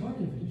 what is your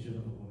definition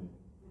of a woman?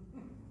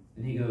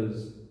 And he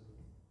goes,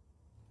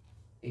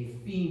 a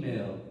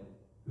female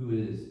who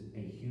is a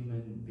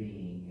human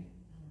being.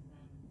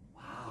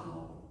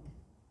 Wow.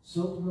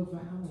 So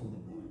profound.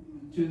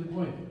 To the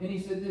point. And he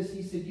said this,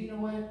 he said, you know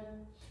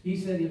what? He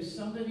said, if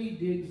somebody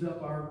digs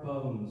up our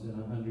bones in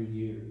 100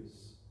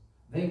 years,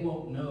 they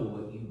won't know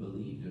what you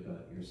believed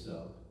about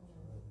yourself.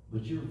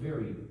 But your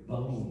very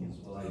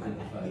bones will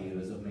identify you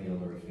as a male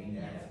or a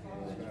female.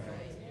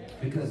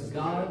 Because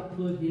God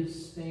put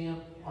his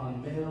stamp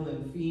on male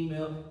and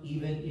female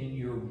even in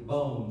your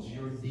bones,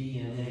 your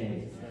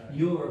DNA,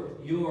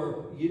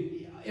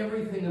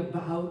 everything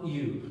about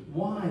you.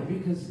 Why?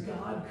 Because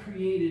God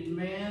created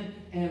man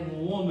and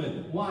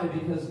woman. Why?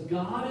 Because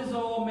God is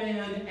all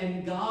man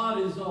and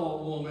God is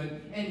all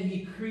woman. And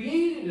he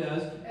created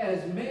us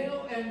as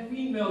male and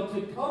female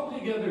to come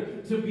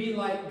together to be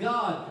like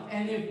God.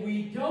 And if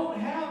we don't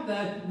have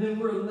that, then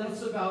we're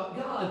less about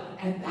God.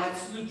 And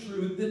that's the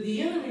truth that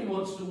the enemy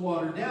wants to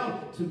water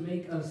down to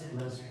make us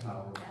less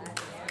powerful.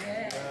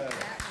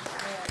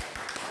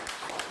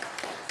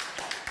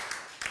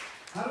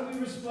 How do we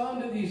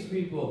respond to these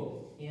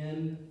people?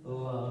 In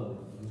love.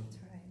 That's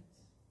right.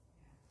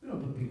 We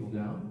don't put people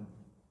down.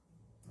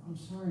 I'm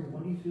sorry,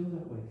 why do you feel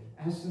that way?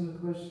 Ask them the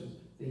questions.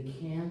 They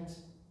can't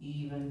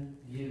even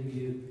give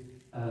you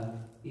a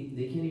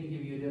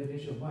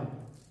definition of why.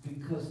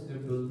 Because their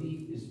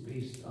belief is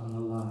based on a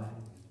lie.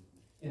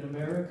 In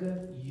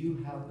America,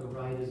 you have the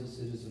right as a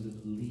citizen to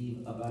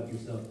believe about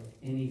yourself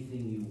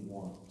anything you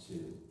want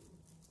to.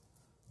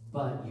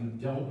 But you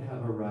don't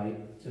have a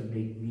right to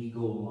make me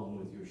go along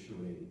with your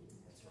charade.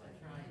 That's right.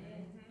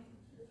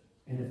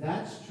 And if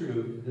that's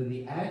true, then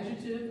the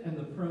adjective and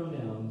the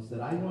pronouns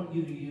that I want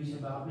you to use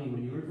about me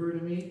when you refer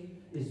to me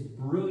is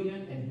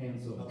brilliant and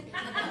handsome. Okay. Is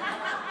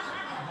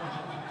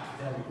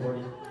that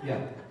recording?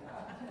 Yeah.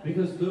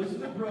 Because those are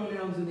the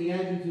pronouns and the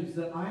adjectives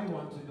that I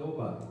want to go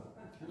by.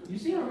 You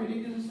see how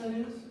ridiculous that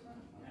is?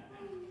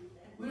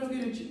 We don't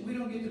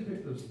get to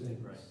pick those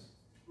things. Right.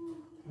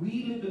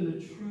 We live in the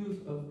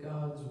truth of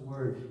God's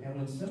word. And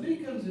when somebody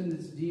comes in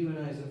that's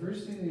demonized, the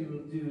first thing they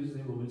will do is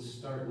they will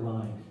start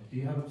lying. Do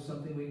you have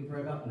something we can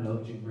pray about? No,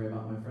 but you can pray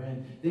about my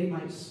friend. They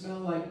might smell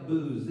like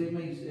booze. They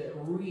may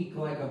reek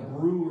like a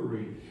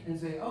brewery. And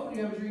say, oh, do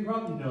you have a drinking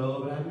problem?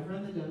 No, but I have a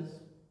friend that does.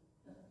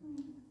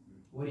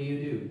 What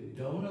do?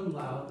 Don't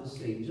allow the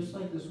Satan, just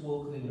like this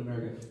woke thing in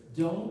America,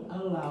 don't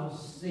allow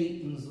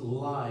Satan's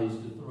lies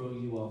to throw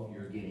you off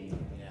your game.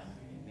 Yeah.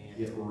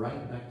 Get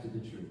right back to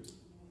the truth.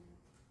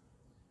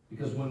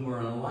 Because when we're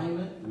in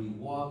alignment, we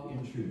walk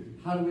in truth.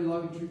 How do we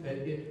walk in truth?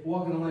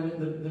 Walk in alignment,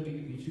 let me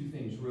give you two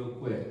things real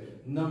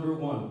quick. Number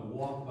one,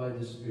 walk by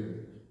the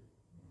Spirit.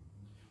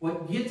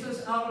 What gets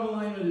us out of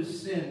alignment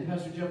is sin.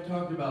 Pastor Jeff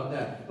talked about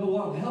that. But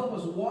what will help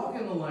us walk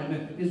in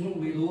alignment is when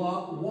we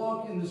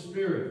walk in the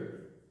Spirit.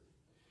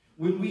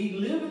 When we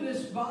live in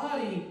this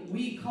body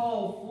we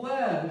call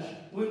flesh,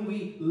 when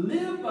we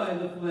live by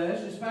the flesh,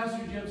 as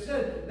Pastor Jeff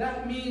said,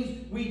 that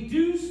means we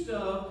do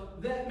stuff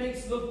that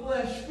makes the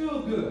flesh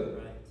feel good.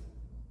 Right.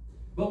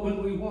 But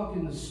when we walk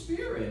in the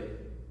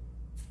Spirit,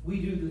 we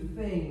do the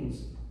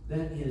things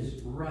that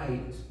is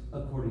right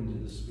according to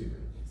the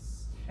Spirit.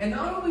 Yes. And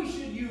not only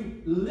should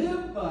you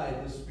live by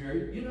the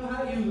Spirit, you know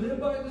how you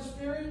live by the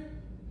Spirit?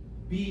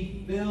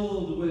 Be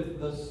filled with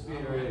the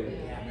Spirit.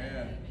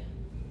 Amen.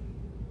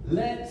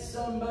 Let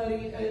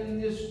somebody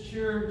in this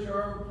church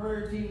or our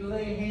prayer team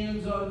lay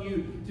hands on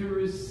you to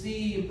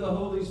receive the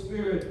Holy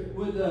Spirit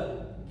with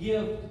the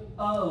gift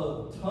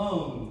of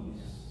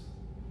tongues.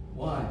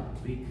 Why?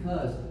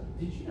 Because,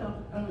 did you know,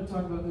 I'm going to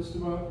talk about this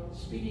tomorrow,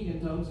 speaking in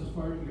tongues is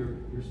part of your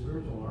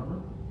spiritual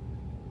armor.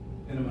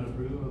 And I'm going to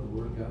prove of the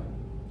Word of God.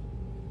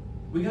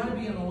 We got to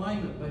be in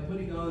alignment by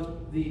putting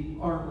on the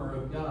armor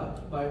of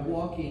God, by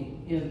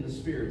walking in the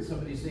Spirit.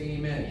 Somebody say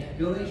amen. Yeah.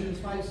 Galatians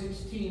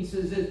 5:16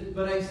 says this,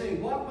 but I say,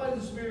 walk by the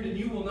Spirit and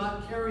you will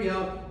not carry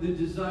out the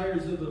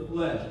desires of the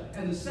flesh.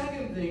 And the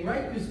second thing,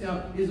 write this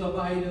down, is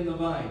abide in the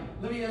vine.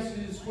 Let me ask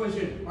you this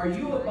question. Are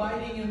you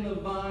abiding in the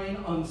vine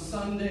on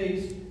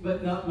Sundays,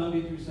 but not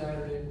Monday through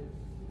Saturday?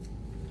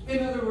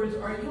 In other words,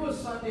 are you a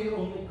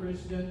Sunday-only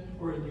Christian,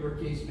 or in your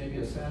case, maybe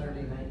a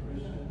Saturday night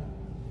Christian?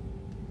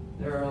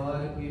 There are a lot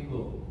of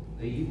people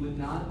that you would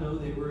not know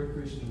they were a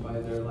Christian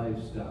by their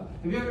lifestyle.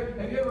 Have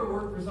you ever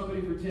worked for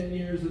somebody for 10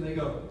 years and they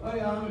go, oh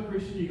yeah, I'm a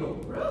Christian? You go,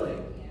 really?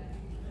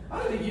 I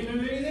don't think you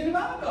knew anything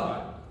about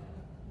God.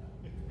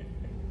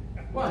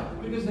 Why?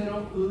 Because they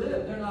don't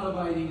live. They're not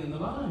abiding in the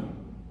vine.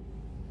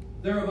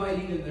 They're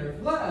abiding in their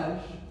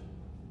flesh,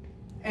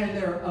 and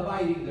they're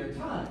abiding their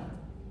time.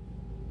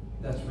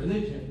 That's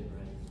religion.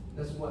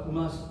 That's what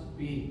must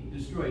be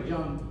destroyed.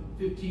 John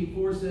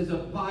 15:4 says,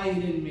 abide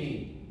in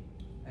me,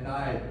 and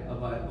I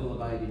will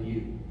abide in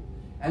you.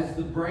 As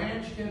the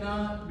branch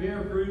cannot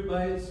bear fruit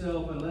by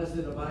itself unless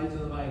it abides in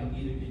the vine,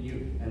 neither can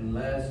you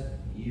unless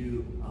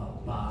you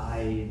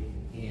abide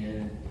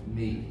in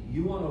me.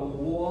 You want to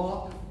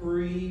walk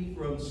free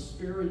from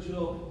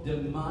spiritual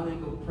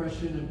demonic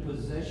oppression and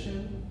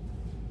possession?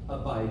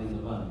 Abide in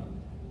the vine.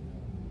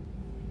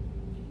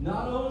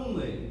 Not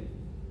only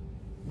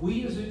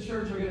we as a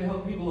church are going to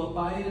help people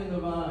abide in the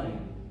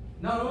vine,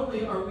 not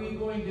only are we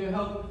going to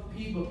help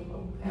people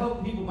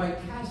by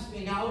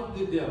casting out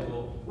the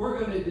devil, we're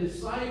going to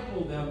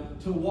disciple them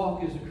to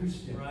walk as a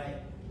Christian. Right.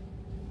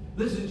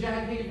 Listen,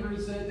 Jack Hafer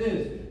said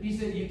this. He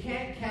said, you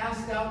can't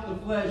cast out the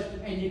flesh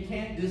and you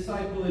can't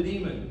disciple a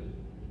demon.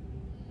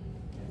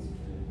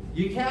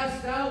 You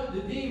cast out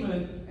the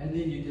demon and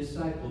then you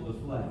disciple the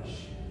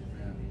flesh.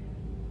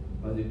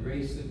 By the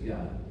grace of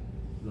God,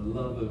 the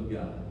love of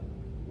God,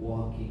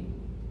 walking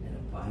and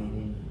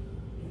abiding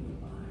in the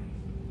vine.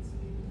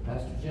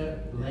 Pastor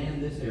Jeff,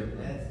 land this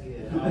airplane. That's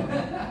good.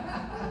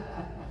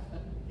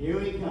 Here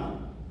we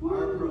come.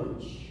 Our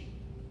approach.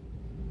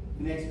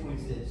 The next point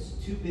is this.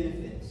 2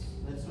 benefits.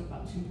 Let's talk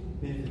about 2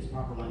 benefits of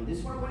proper alignment. This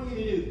is what I want you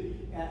to do.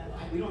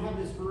 We don't have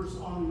this verse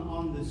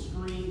on the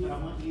screen, but I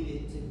want you to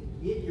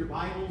get your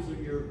Bibles or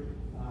your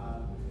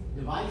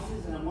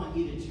devices, and I want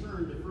you to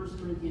turn to 1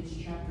 Corinthians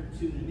chapter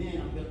 2. And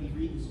then I'm going to be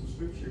reading some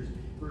scriptures,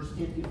 verse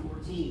 10 through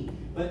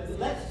 14. But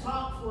let's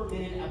talk for a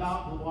minute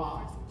about the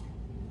why.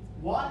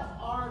 What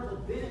are the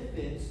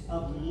benefits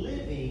of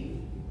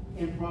living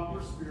in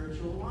proper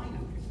spiritual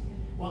alignment?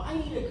 Well, I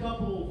need a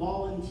couple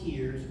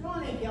volunteers.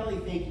 Ron and Kelly,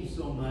 thank you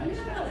so much.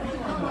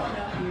 Come on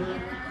up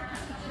here.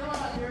 Come on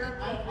up here.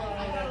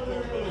 I got a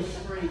little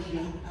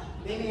illustration.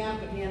 They may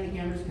have to pan the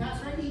cameras.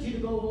 Pastor, I need you to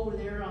go over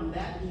there on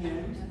that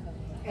end.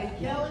 And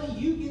Kelly,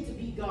 you get to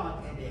be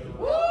God today.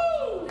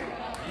 Woo!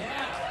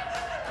 Yeah.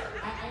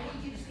 I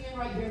need you to stand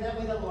right here. That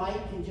way the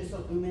light can just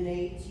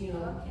illuminate, you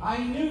know.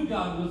 I knew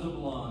God was a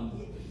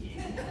blonde.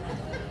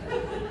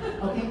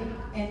 Okay,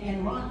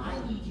 and Ron,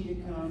 I need you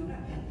to come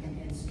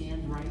and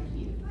stand right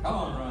here. Come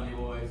on, Ronnie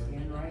boy.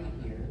 Stand right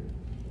here.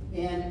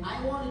 And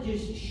I want to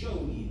just show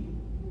you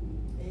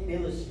an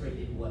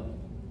illustrated way.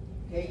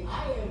 Okay,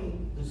 I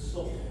am the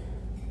soul.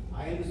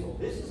 I am the soul.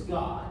 This is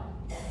God.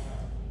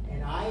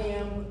 And I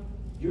am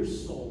your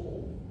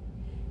soul.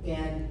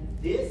 And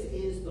this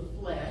is the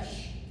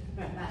flesh.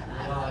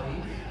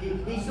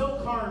 He's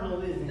so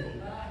carnal, isn't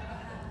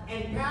he?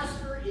 And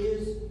Pastor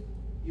is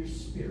your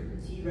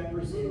spirit. He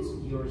represents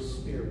your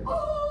spirit.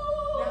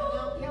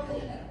 Now,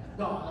 Kelly,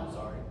 God, I'm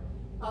sorry.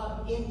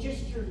 In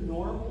just your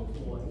normal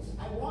voice,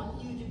 I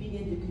want you to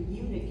begin to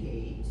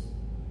communicate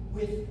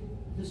with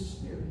the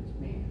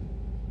spirit man.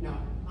 Now,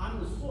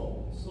 I'm the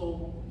soul,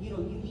 so, you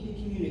need to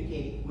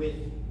communicate with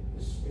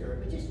the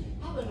spirit. But just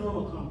have a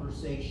normal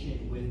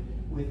conversation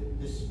with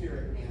the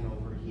spirit man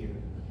over here.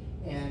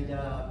 And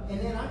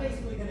then I'm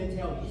basically going to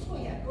tell you, just go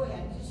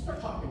ahead, just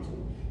start talking to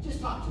him. Just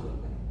talk to him.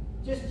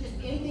 Just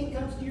anything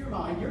comes to your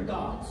mind. You're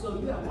God, so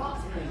you have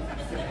lots of things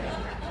to say.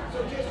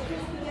 So just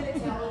begin to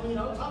tell him,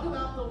 talk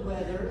about the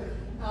weather.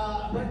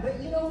 But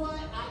you know what?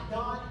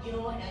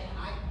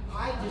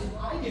 I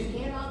just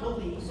cannot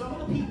believe some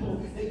of the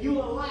people that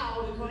you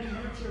allow to come to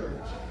your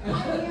church. I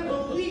can't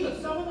believe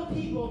some of the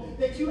people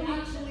that you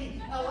actually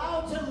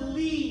allow to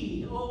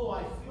lead. Oh,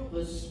 I feel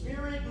the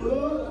Spirit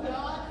move,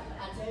 God.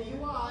 I tell you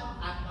what,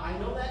 I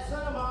know that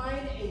son of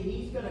mine,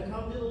 he's he's going to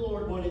come to the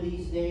Lord one of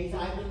these days.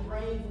 I've been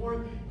praying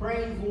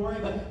for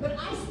him, but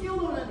I still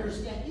don't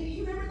understand.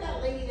 You remember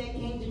that lady that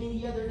came to me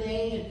the other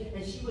day,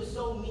 and she was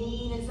so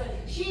mean and stuff?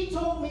 She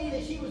told me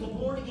that she was a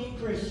born-again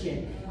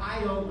Christian. I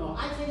don't know.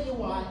 I tell you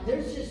what,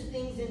 there's just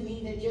things in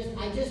me that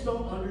I just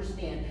don't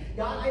understand.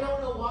 God, I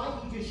don't know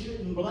why you just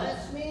shouldn't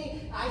bless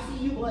me. I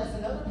see you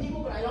blessing other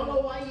people, but I don't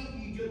know why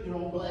you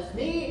don't bless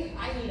me.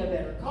 I need a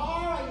better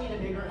car. I need a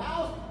bigger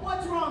house.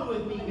 What's wrong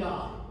with me,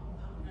 God?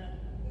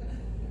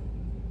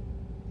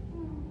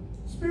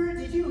 Spirit,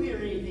 did you hear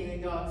anything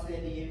that God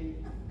said to you?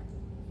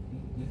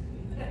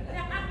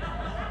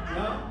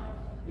 No?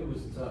 It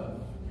was tough.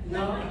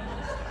 No?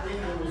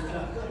 It was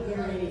tough. Couldn't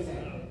hear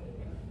anything.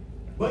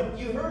 But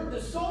you heard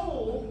the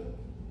soul,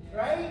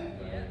 right?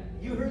 Yeah.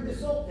 You heard the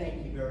soul.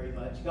 Thank you very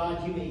much.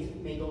 God, you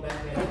may go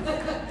back there.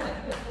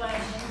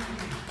 Flesh,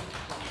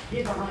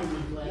 get behind me,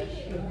 flesh.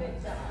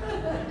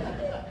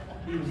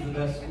 He was the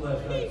best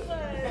flesh.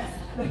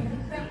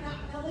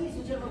 Now, ladies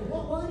and gentlemen,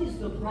 what is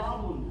the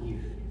problem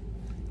here?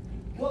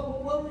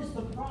 What is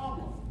the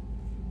problem?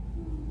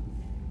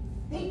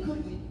 They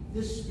couldn't,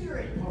 the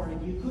spirit part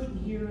of you couldn't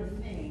hear a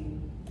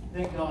thing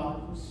that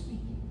God was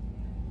speaking.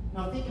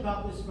 Now think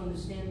about this from the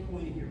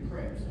standpoint of your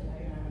prayers.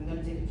 I'm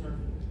going to take a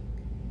turn.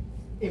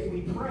 If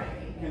we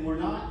pray and we're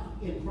not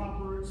in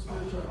proper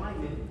spiritual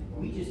alignment,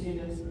 we just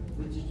end up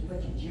with just a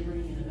bunch of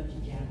gibbering and a bunch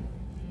of jabbering.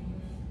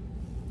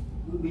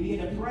 We begin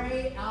to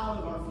pray out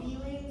of our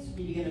feelings.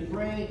 We begin to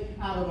pray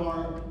out of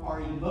our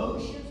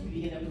emotions.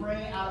 We begin to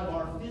pray out of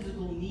our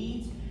physical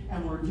needs.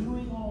 And we're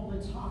doing all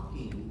the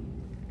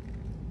talking,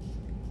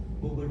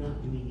 but we're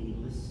not doing any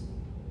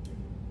listening.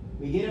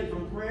 We get up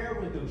from prayer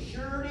with no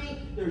surety.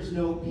 There's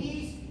no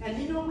peace.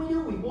 And you know what we do?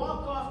 We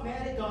walk off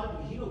mad at God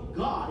because you know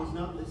God is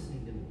not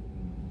listening to me.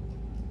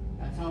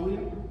 That's how we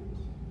are.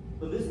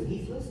 But listen,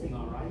 He's listening,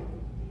 all right?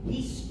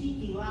 He's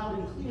speaking loud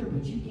and clear,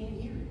 but you can't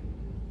hear it.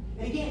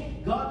 And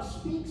again, God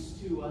speaks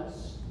to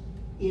us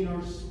in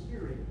our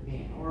spirit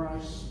man or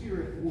our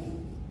spirit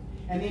woman.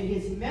 And then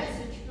His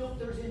message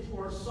filters into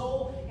our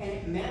soul and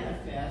it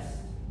manifests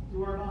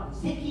through our bodies.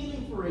 Take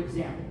healing, for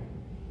example.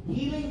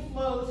 Healing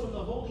flows from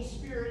the Holy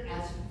Spirit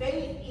as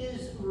faith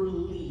is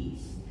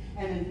released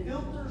and then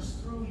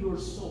filters through your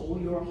soul,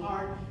 your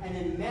heart, and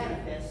then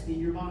manifests in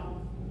your body.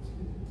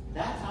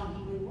 That's how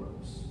healing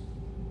works.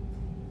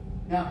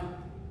 Now,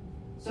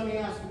 somebody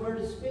asked, where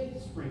does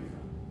faith spring from?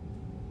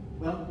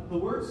 Well, the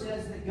Word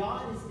says that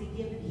God is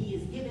He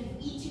has given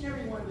each and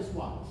every one of us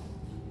what?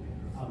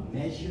 A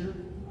measure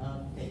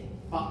of faith.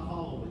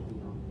 Follow with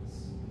me on this.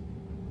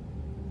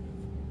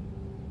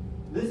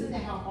 Listen to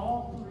how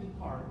all three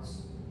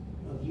parts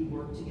of you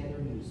work together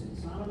in unison.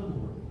 It's not on the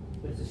board,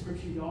 but it's a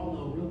scripture you all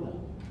know real well.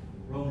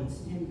 Romans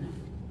 10:9.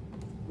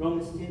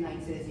 Romans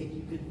 10:9 says, if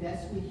you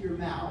confess with your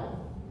mouth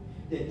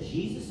that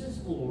Jesus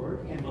is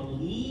Lord and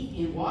believe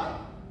in what?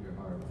 Your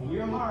heart. In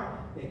your heart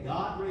that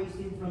God raised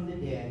Him from the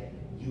dead,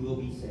 you will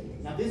be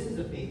saved. Now this is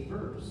a faith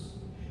verse.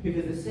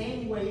 Because the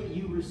same way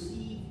you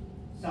receive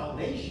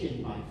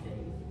salvation by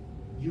faith,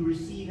 you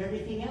receive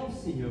everything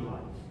else in your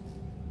life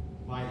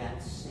by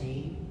that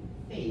same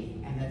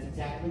faith. And that's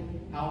exactly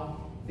how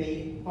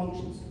faith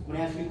functions. I'm going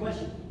to ask you a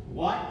question.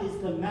 What is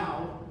the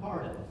mouth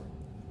part of?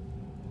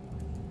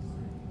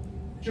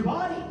 It's your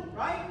body,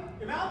 right?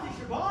 Your mouth is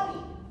your body.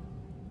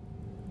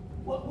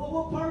 What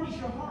part is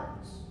your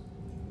heart?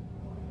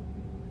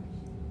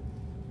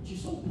 It's your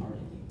soul part of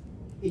you.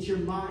 It's your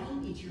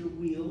mind, it's your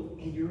will,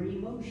 and your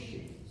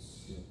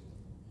emotions.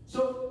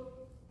 So,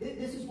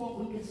 this is what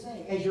we can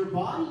say. As your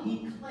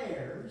body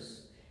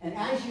declares, and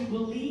as you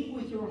believe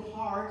with your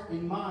heart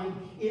and mind,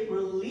 it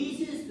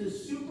releases the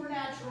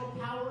supernatural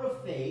power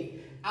of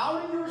faith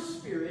out of your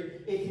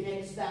spirit. It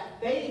connects that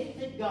faith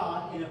to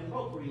God and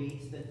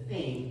appropriates the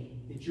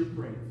thing that you're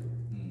praying for.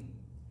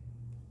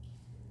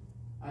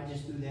 I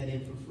just threw that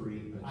in for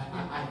free.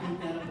 I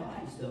think that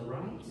applies though,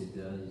 right? It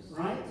does.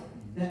 Right?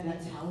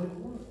 That's how it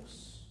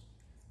works.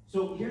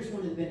 So here's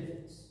one of the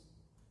benefits.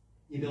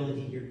 The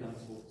ability to hear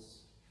God's voice.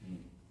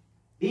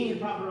 Being in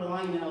proper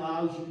alignment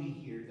allows you to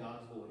hear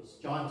God's voice.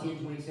 John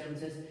 10:27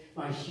 says,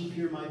 my sheep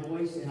hear my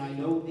voice, and I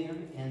know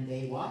them, and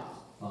they what?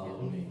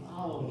 Follow me.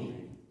 Follow me.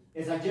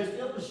 As I just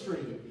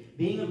illustrated,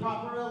 being in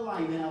proper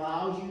alignment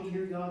allows you to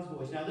hear God's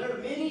voice. Now, there are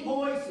many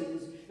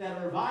voices that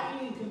are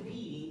vying and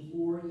competing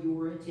for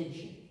your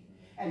attention.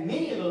 And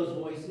many of those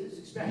voices,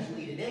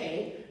 especially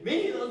today,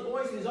 many of those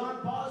voices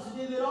aren't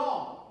positive at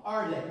all,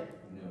 are they?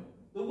 No.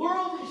 The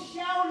world is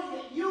shouting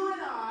at you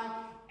and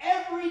I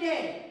every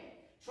day,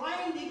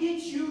 trying to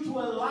get you to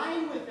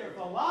align with their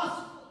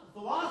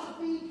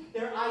philosophy,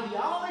 their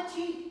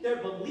ideology, their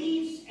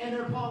beliefs, and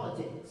their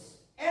politics.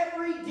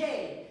 Every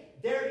day,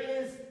 there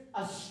is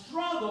a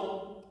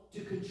struggle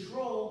to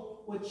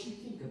control what you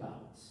think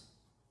about.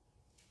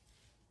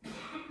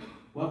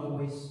 What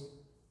voice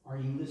are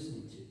you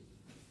listening to?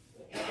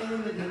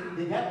 And then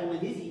the devil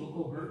and his evil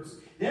cohorts,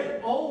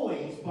 they're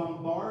always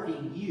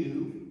bombarding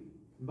you,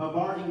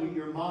 bombarding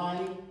your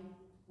mind,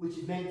 which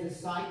is meant to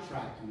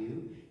sidetrack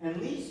you.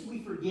 And least we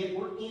forget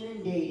we're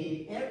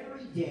inundated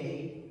every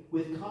day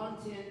with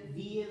content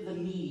via the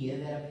media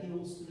that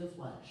appeals to the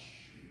flesh.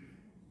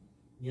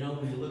 You know,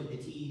 when you look at the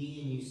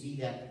TV and you see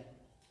that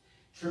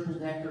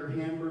triple-decker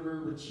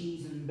hamburger with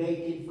cheese and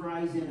bacon,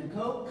 fries, and a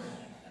Coke,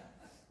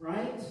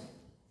 right?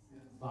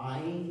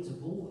 Vying to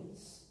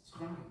voice. It's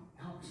crying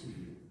out to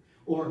you.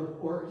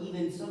 Or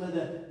even some of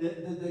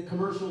the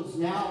commercials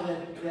now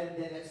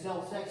that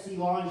sell sexy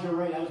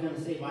lingerie. I was going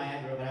to say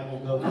Viagra, but I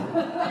won't go there.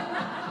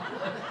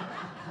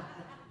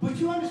 But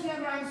you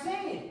understand what I'm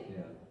saying?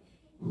 Yeah.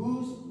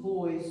 Whose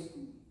voice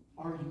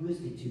are you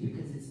listening to?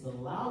 Because it's the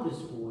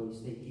loudest voice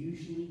that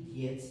usually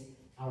gets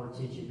our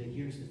attention. But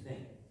here's the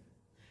thing.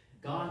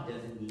 God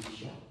doesn't need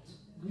shout.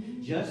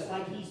 Just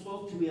like he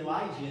spoke to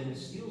Elijah in a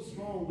still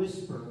small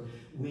whisper,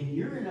 when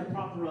you're in a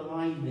proper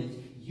alignment,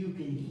 you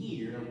can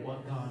hear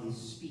what God is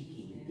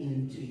speaking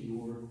into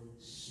your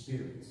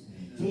spirit.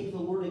 Take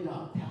the Word of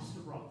God.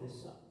 Pastor brought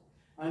this up.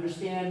 I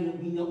understand that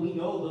we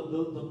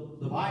know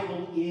the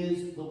Bible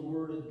is the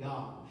Word of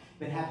God.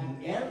 But have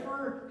you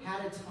ever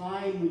had a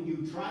time when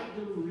you tried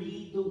to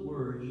read the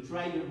Word, you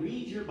tried to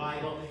read your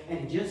Bible, and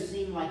it just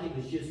seemed like it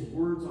was just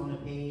words on a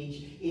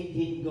page? It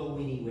didn't go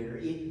anywhere.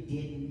 It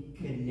didn't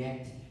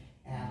connect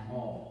at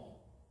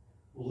all.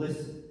 Well,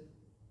 listen.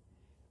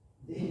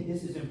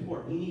 This is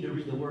important. You need to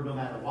read the Word no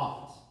matter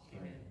what.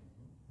 Right.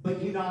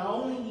 But you not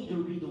only need to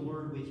read the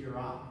Word with your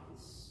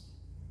eyes,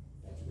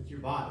 that's with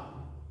your body.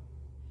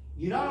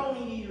 You not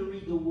only need to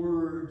read the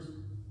Word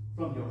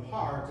from your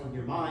heart and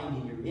your mind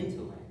and your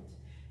intellect,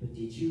 but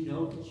did you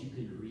know that you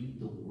can read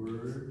the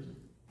Word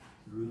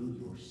through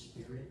your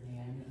spirit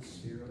man and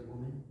spirit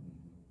woman?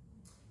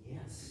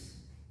 Yes.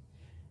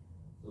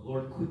 The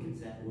Lord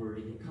quickens that Word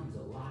and it comes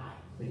alive,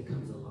 but it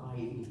comes alive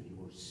in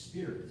your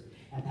spirit.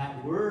 And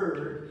that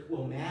Word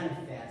will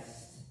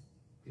manifest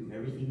through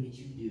everything that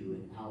you do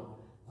and out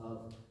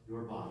of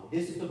your body.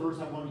 This is the verse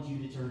I wanted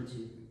you to turn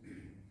to.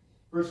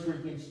 1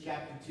 Corinthians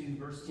chapter 2,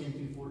 verse 10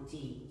 through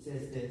 14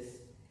 says this.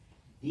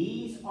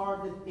 These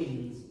are the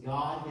things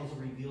God has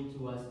revealed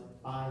to us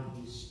by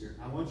His Spirit.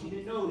 I want you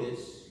to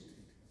notice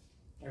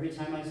every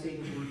time I say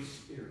the word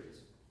Spirit.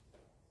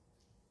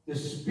 The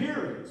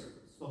Spirit,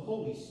 the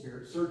Holy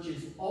Spirit,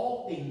 searches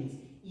all things,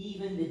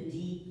 even the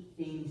deep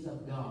things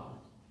of God.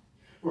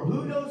 For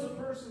who knows a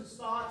person's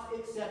thoughts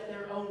except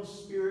their own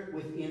spirit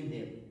within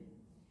them?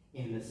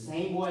 In the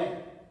same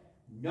way,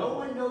 no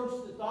one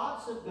knows the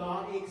thoughts of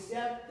God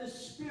except the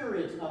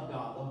Spirit of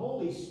God, the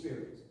Holy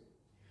Spirit.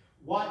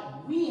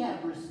 What we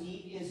have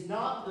received is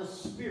not the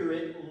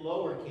Spirit,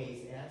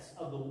 lowercase s,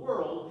 of the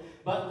world,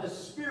 but the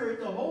Spirit,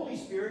 the Holy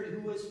Spirit,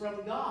 who is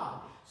from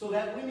God, so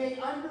that we may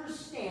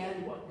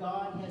understand what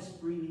God has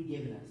freely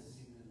given us.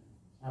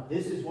 Now,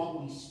 this is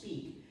what we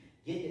speak.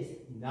 Get this,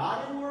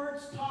 not in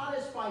words taught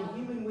us by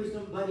human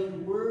wisdom, but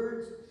in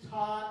words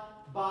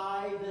taught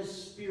by the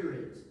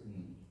Spirit.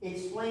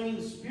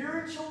 Explaining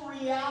spiritual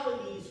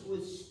realities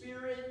with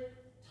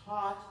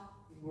Spirit-taught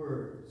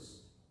words.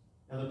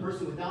 Now, the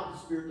person without the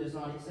Spirit does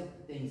not accept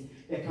the things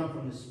that come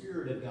from the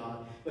Spirit of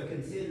God, but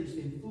considers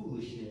them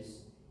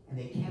foolishness, and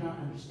they cannot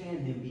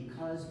understand them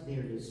because they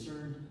are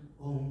discerned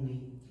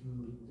only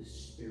through the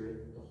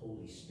Spirit, the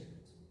Holy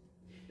Spirit.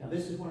 Now,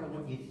 this is what I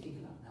want you to think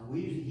about. Now,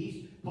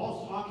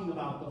 Paul's talking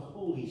about the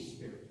Holy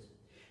Spirit.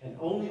 And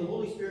only the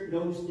Holy Spirit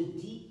knows the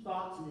deep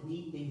thoughts and the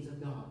deep things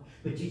of God.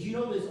 But did you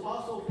know there's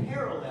also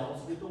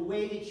parallels with the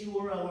way that you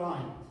are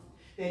aligned?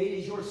 That it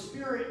is your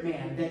spirit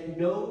man that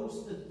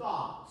knows the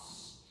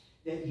thoughts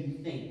that you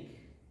think.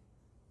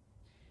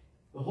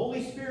 The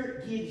Holy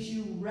Spirit gives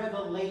you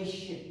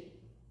revelation.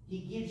 He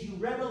gives you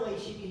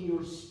revelation in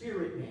your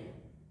spirit man.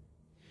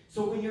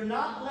 So when you're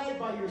not led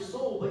by your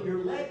soul, but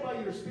you're led by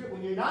your spirit,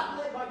 when you're not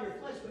led by your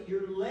flesh, but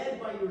you're led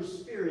by your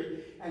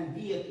spirit, and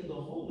via through the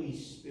Holy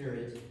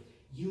Spirit,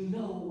 you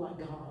know what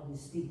God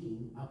is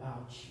thinking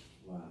about you.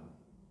 Wow.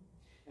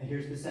 And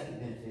here's the second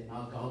benefit. And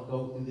I'll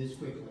go through this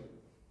quickly.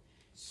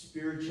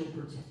 Spiritual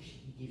protection.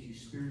 He gives you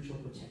spiritual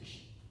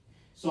protection.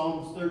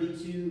 Psalms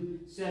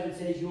 32:7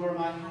 says, "You are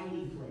my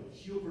hiding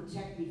place. You will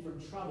protect me from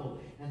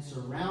trouble and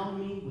surround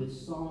me with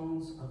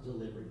songs of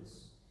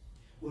deliverance."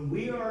 When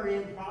we are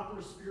in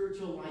proper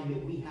spiritual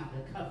alignment, we have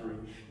the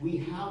covering. We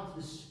have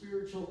the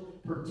spiritual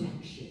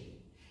protection.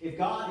 If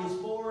God is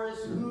for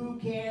us, who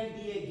can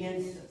be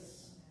against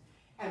us?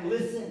 And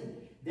listen,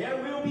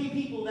 there will be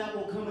people that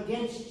will come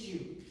against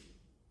you.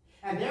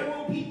 And there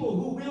will be people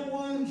who will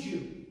wound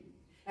you.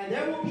 And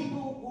there will be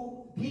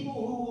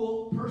people who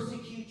will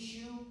persecute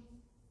you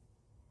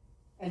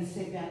and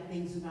say bad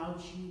things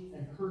about you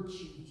and hurt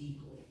you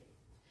deeply.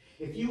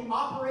 If you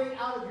operate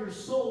out of your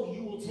soul,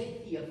 you will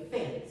take the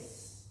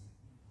offense.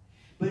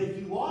 But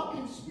if you walk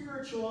in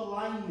spiritual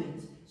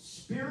alignment,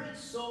 spirit,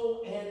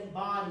 soul, and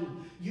body,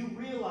 you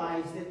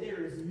realize that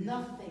there is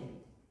nothing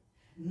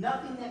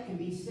that can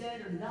be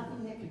said or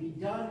nothing that can be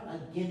done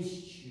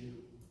against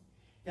you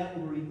that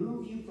will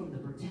remove you from the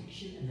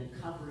protection and the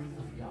covering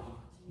of God.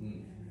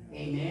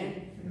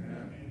 Amen?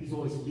 Amen? He's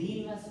always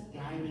leading us,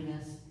 guiding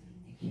us,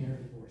 and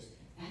caring for us.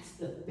 That's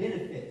the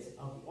benefits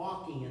of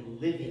walking and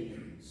living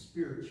in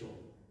spiritual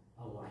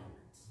alignment.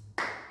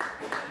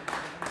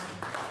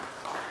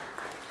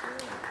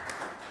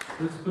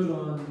 Let's put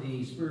on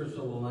the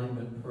spiritual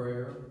alignment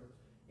prayer,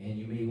 and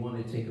you may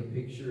want to take a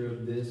picture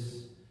of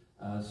this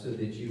so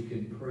that you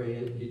can pray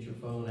it. Get your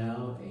phone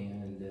out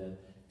and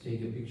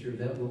take a picture of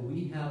that. Will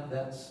we have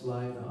that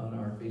slide on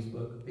our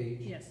Facebook page?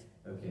 Yes.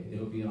 Okay,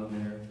 it'll be on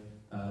there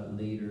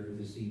later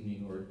this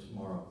evening or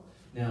tomorrow.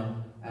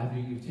 Now, after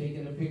you've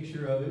taken a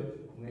picture of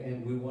it,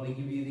 and we want to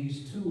give you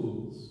these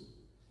tools,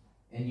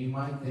 and you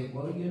might think,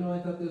 well, you know, I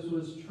thought this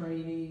was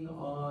training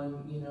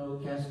on, you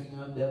know, casting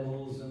out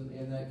devils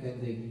and that kind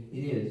of thing. It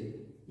is.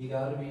 You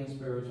got to be in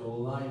spiritual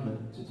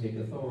alignment to take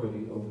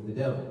authority over the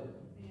devil.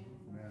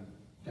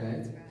 Okay?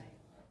 That's right.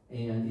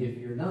 And if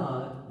you're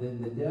not,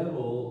 then the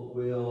devil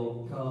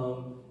will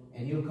come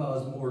and he'll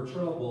cause more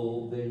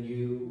trouble than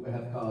you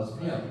have caused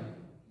him.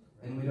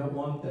 And we don't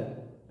want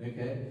that.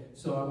 Okay?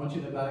 So I want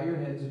you to bow your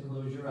heads and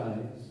close your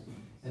eyes.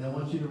 And I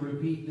want you to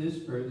repeat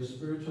this prayer, the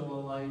spiritual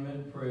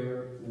alignment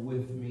prayer,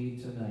 with me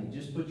tonight.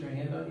 Just put your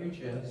hand on your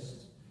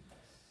chest.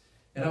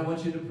 And I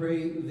want you to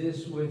pray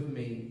this with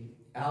me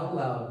out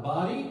loud.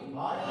 Body,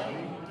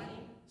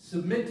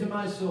 submit to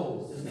my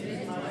soul.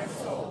 Submit to my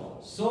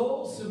soul.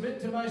 Soul,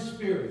 submit to my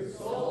spirit.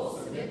 Soul,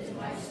 submit to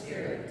my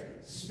spirit.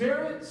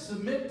 Spirit,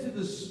 submit to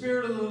the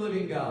Spirit of the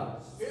living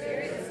God.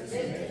 Spirit,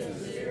 submit to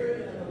the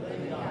Spirit of the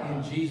living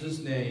God. In Jesus'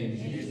 name.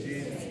 In Jesus'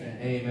 name.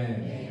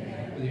 Amen. Amen.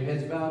 With your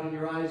heads bowed and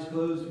your eyes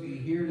closed, if you're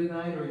here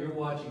tonight or you're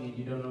watching and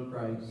you don't know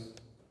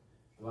Christ,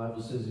 the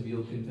Bible says if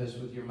you'll confess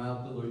with your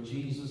mouth the Lord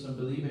Jesus and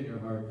believe in your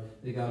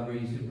heart that God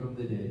raised him from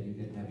the dead, you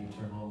can have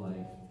eternal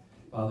life.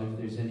 Father, if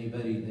there's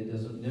anybody that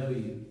doesn't know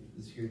you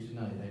that's here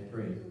tonight, I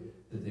pray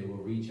that they will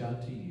reach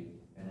out to you.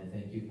 And I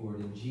thank you for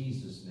it in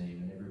Jesus'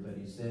 name. And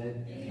everybody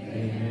said,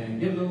 Amen.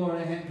 Give the Lord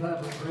a hand clap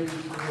of praise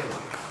for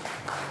it.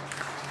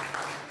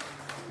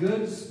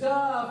 Good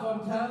stuff.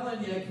 I'm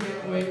telling you, I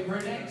can't wait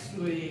for next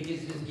week.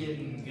 It's just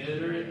getting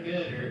gooder and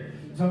gooder.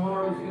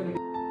 Tomorrow's going to be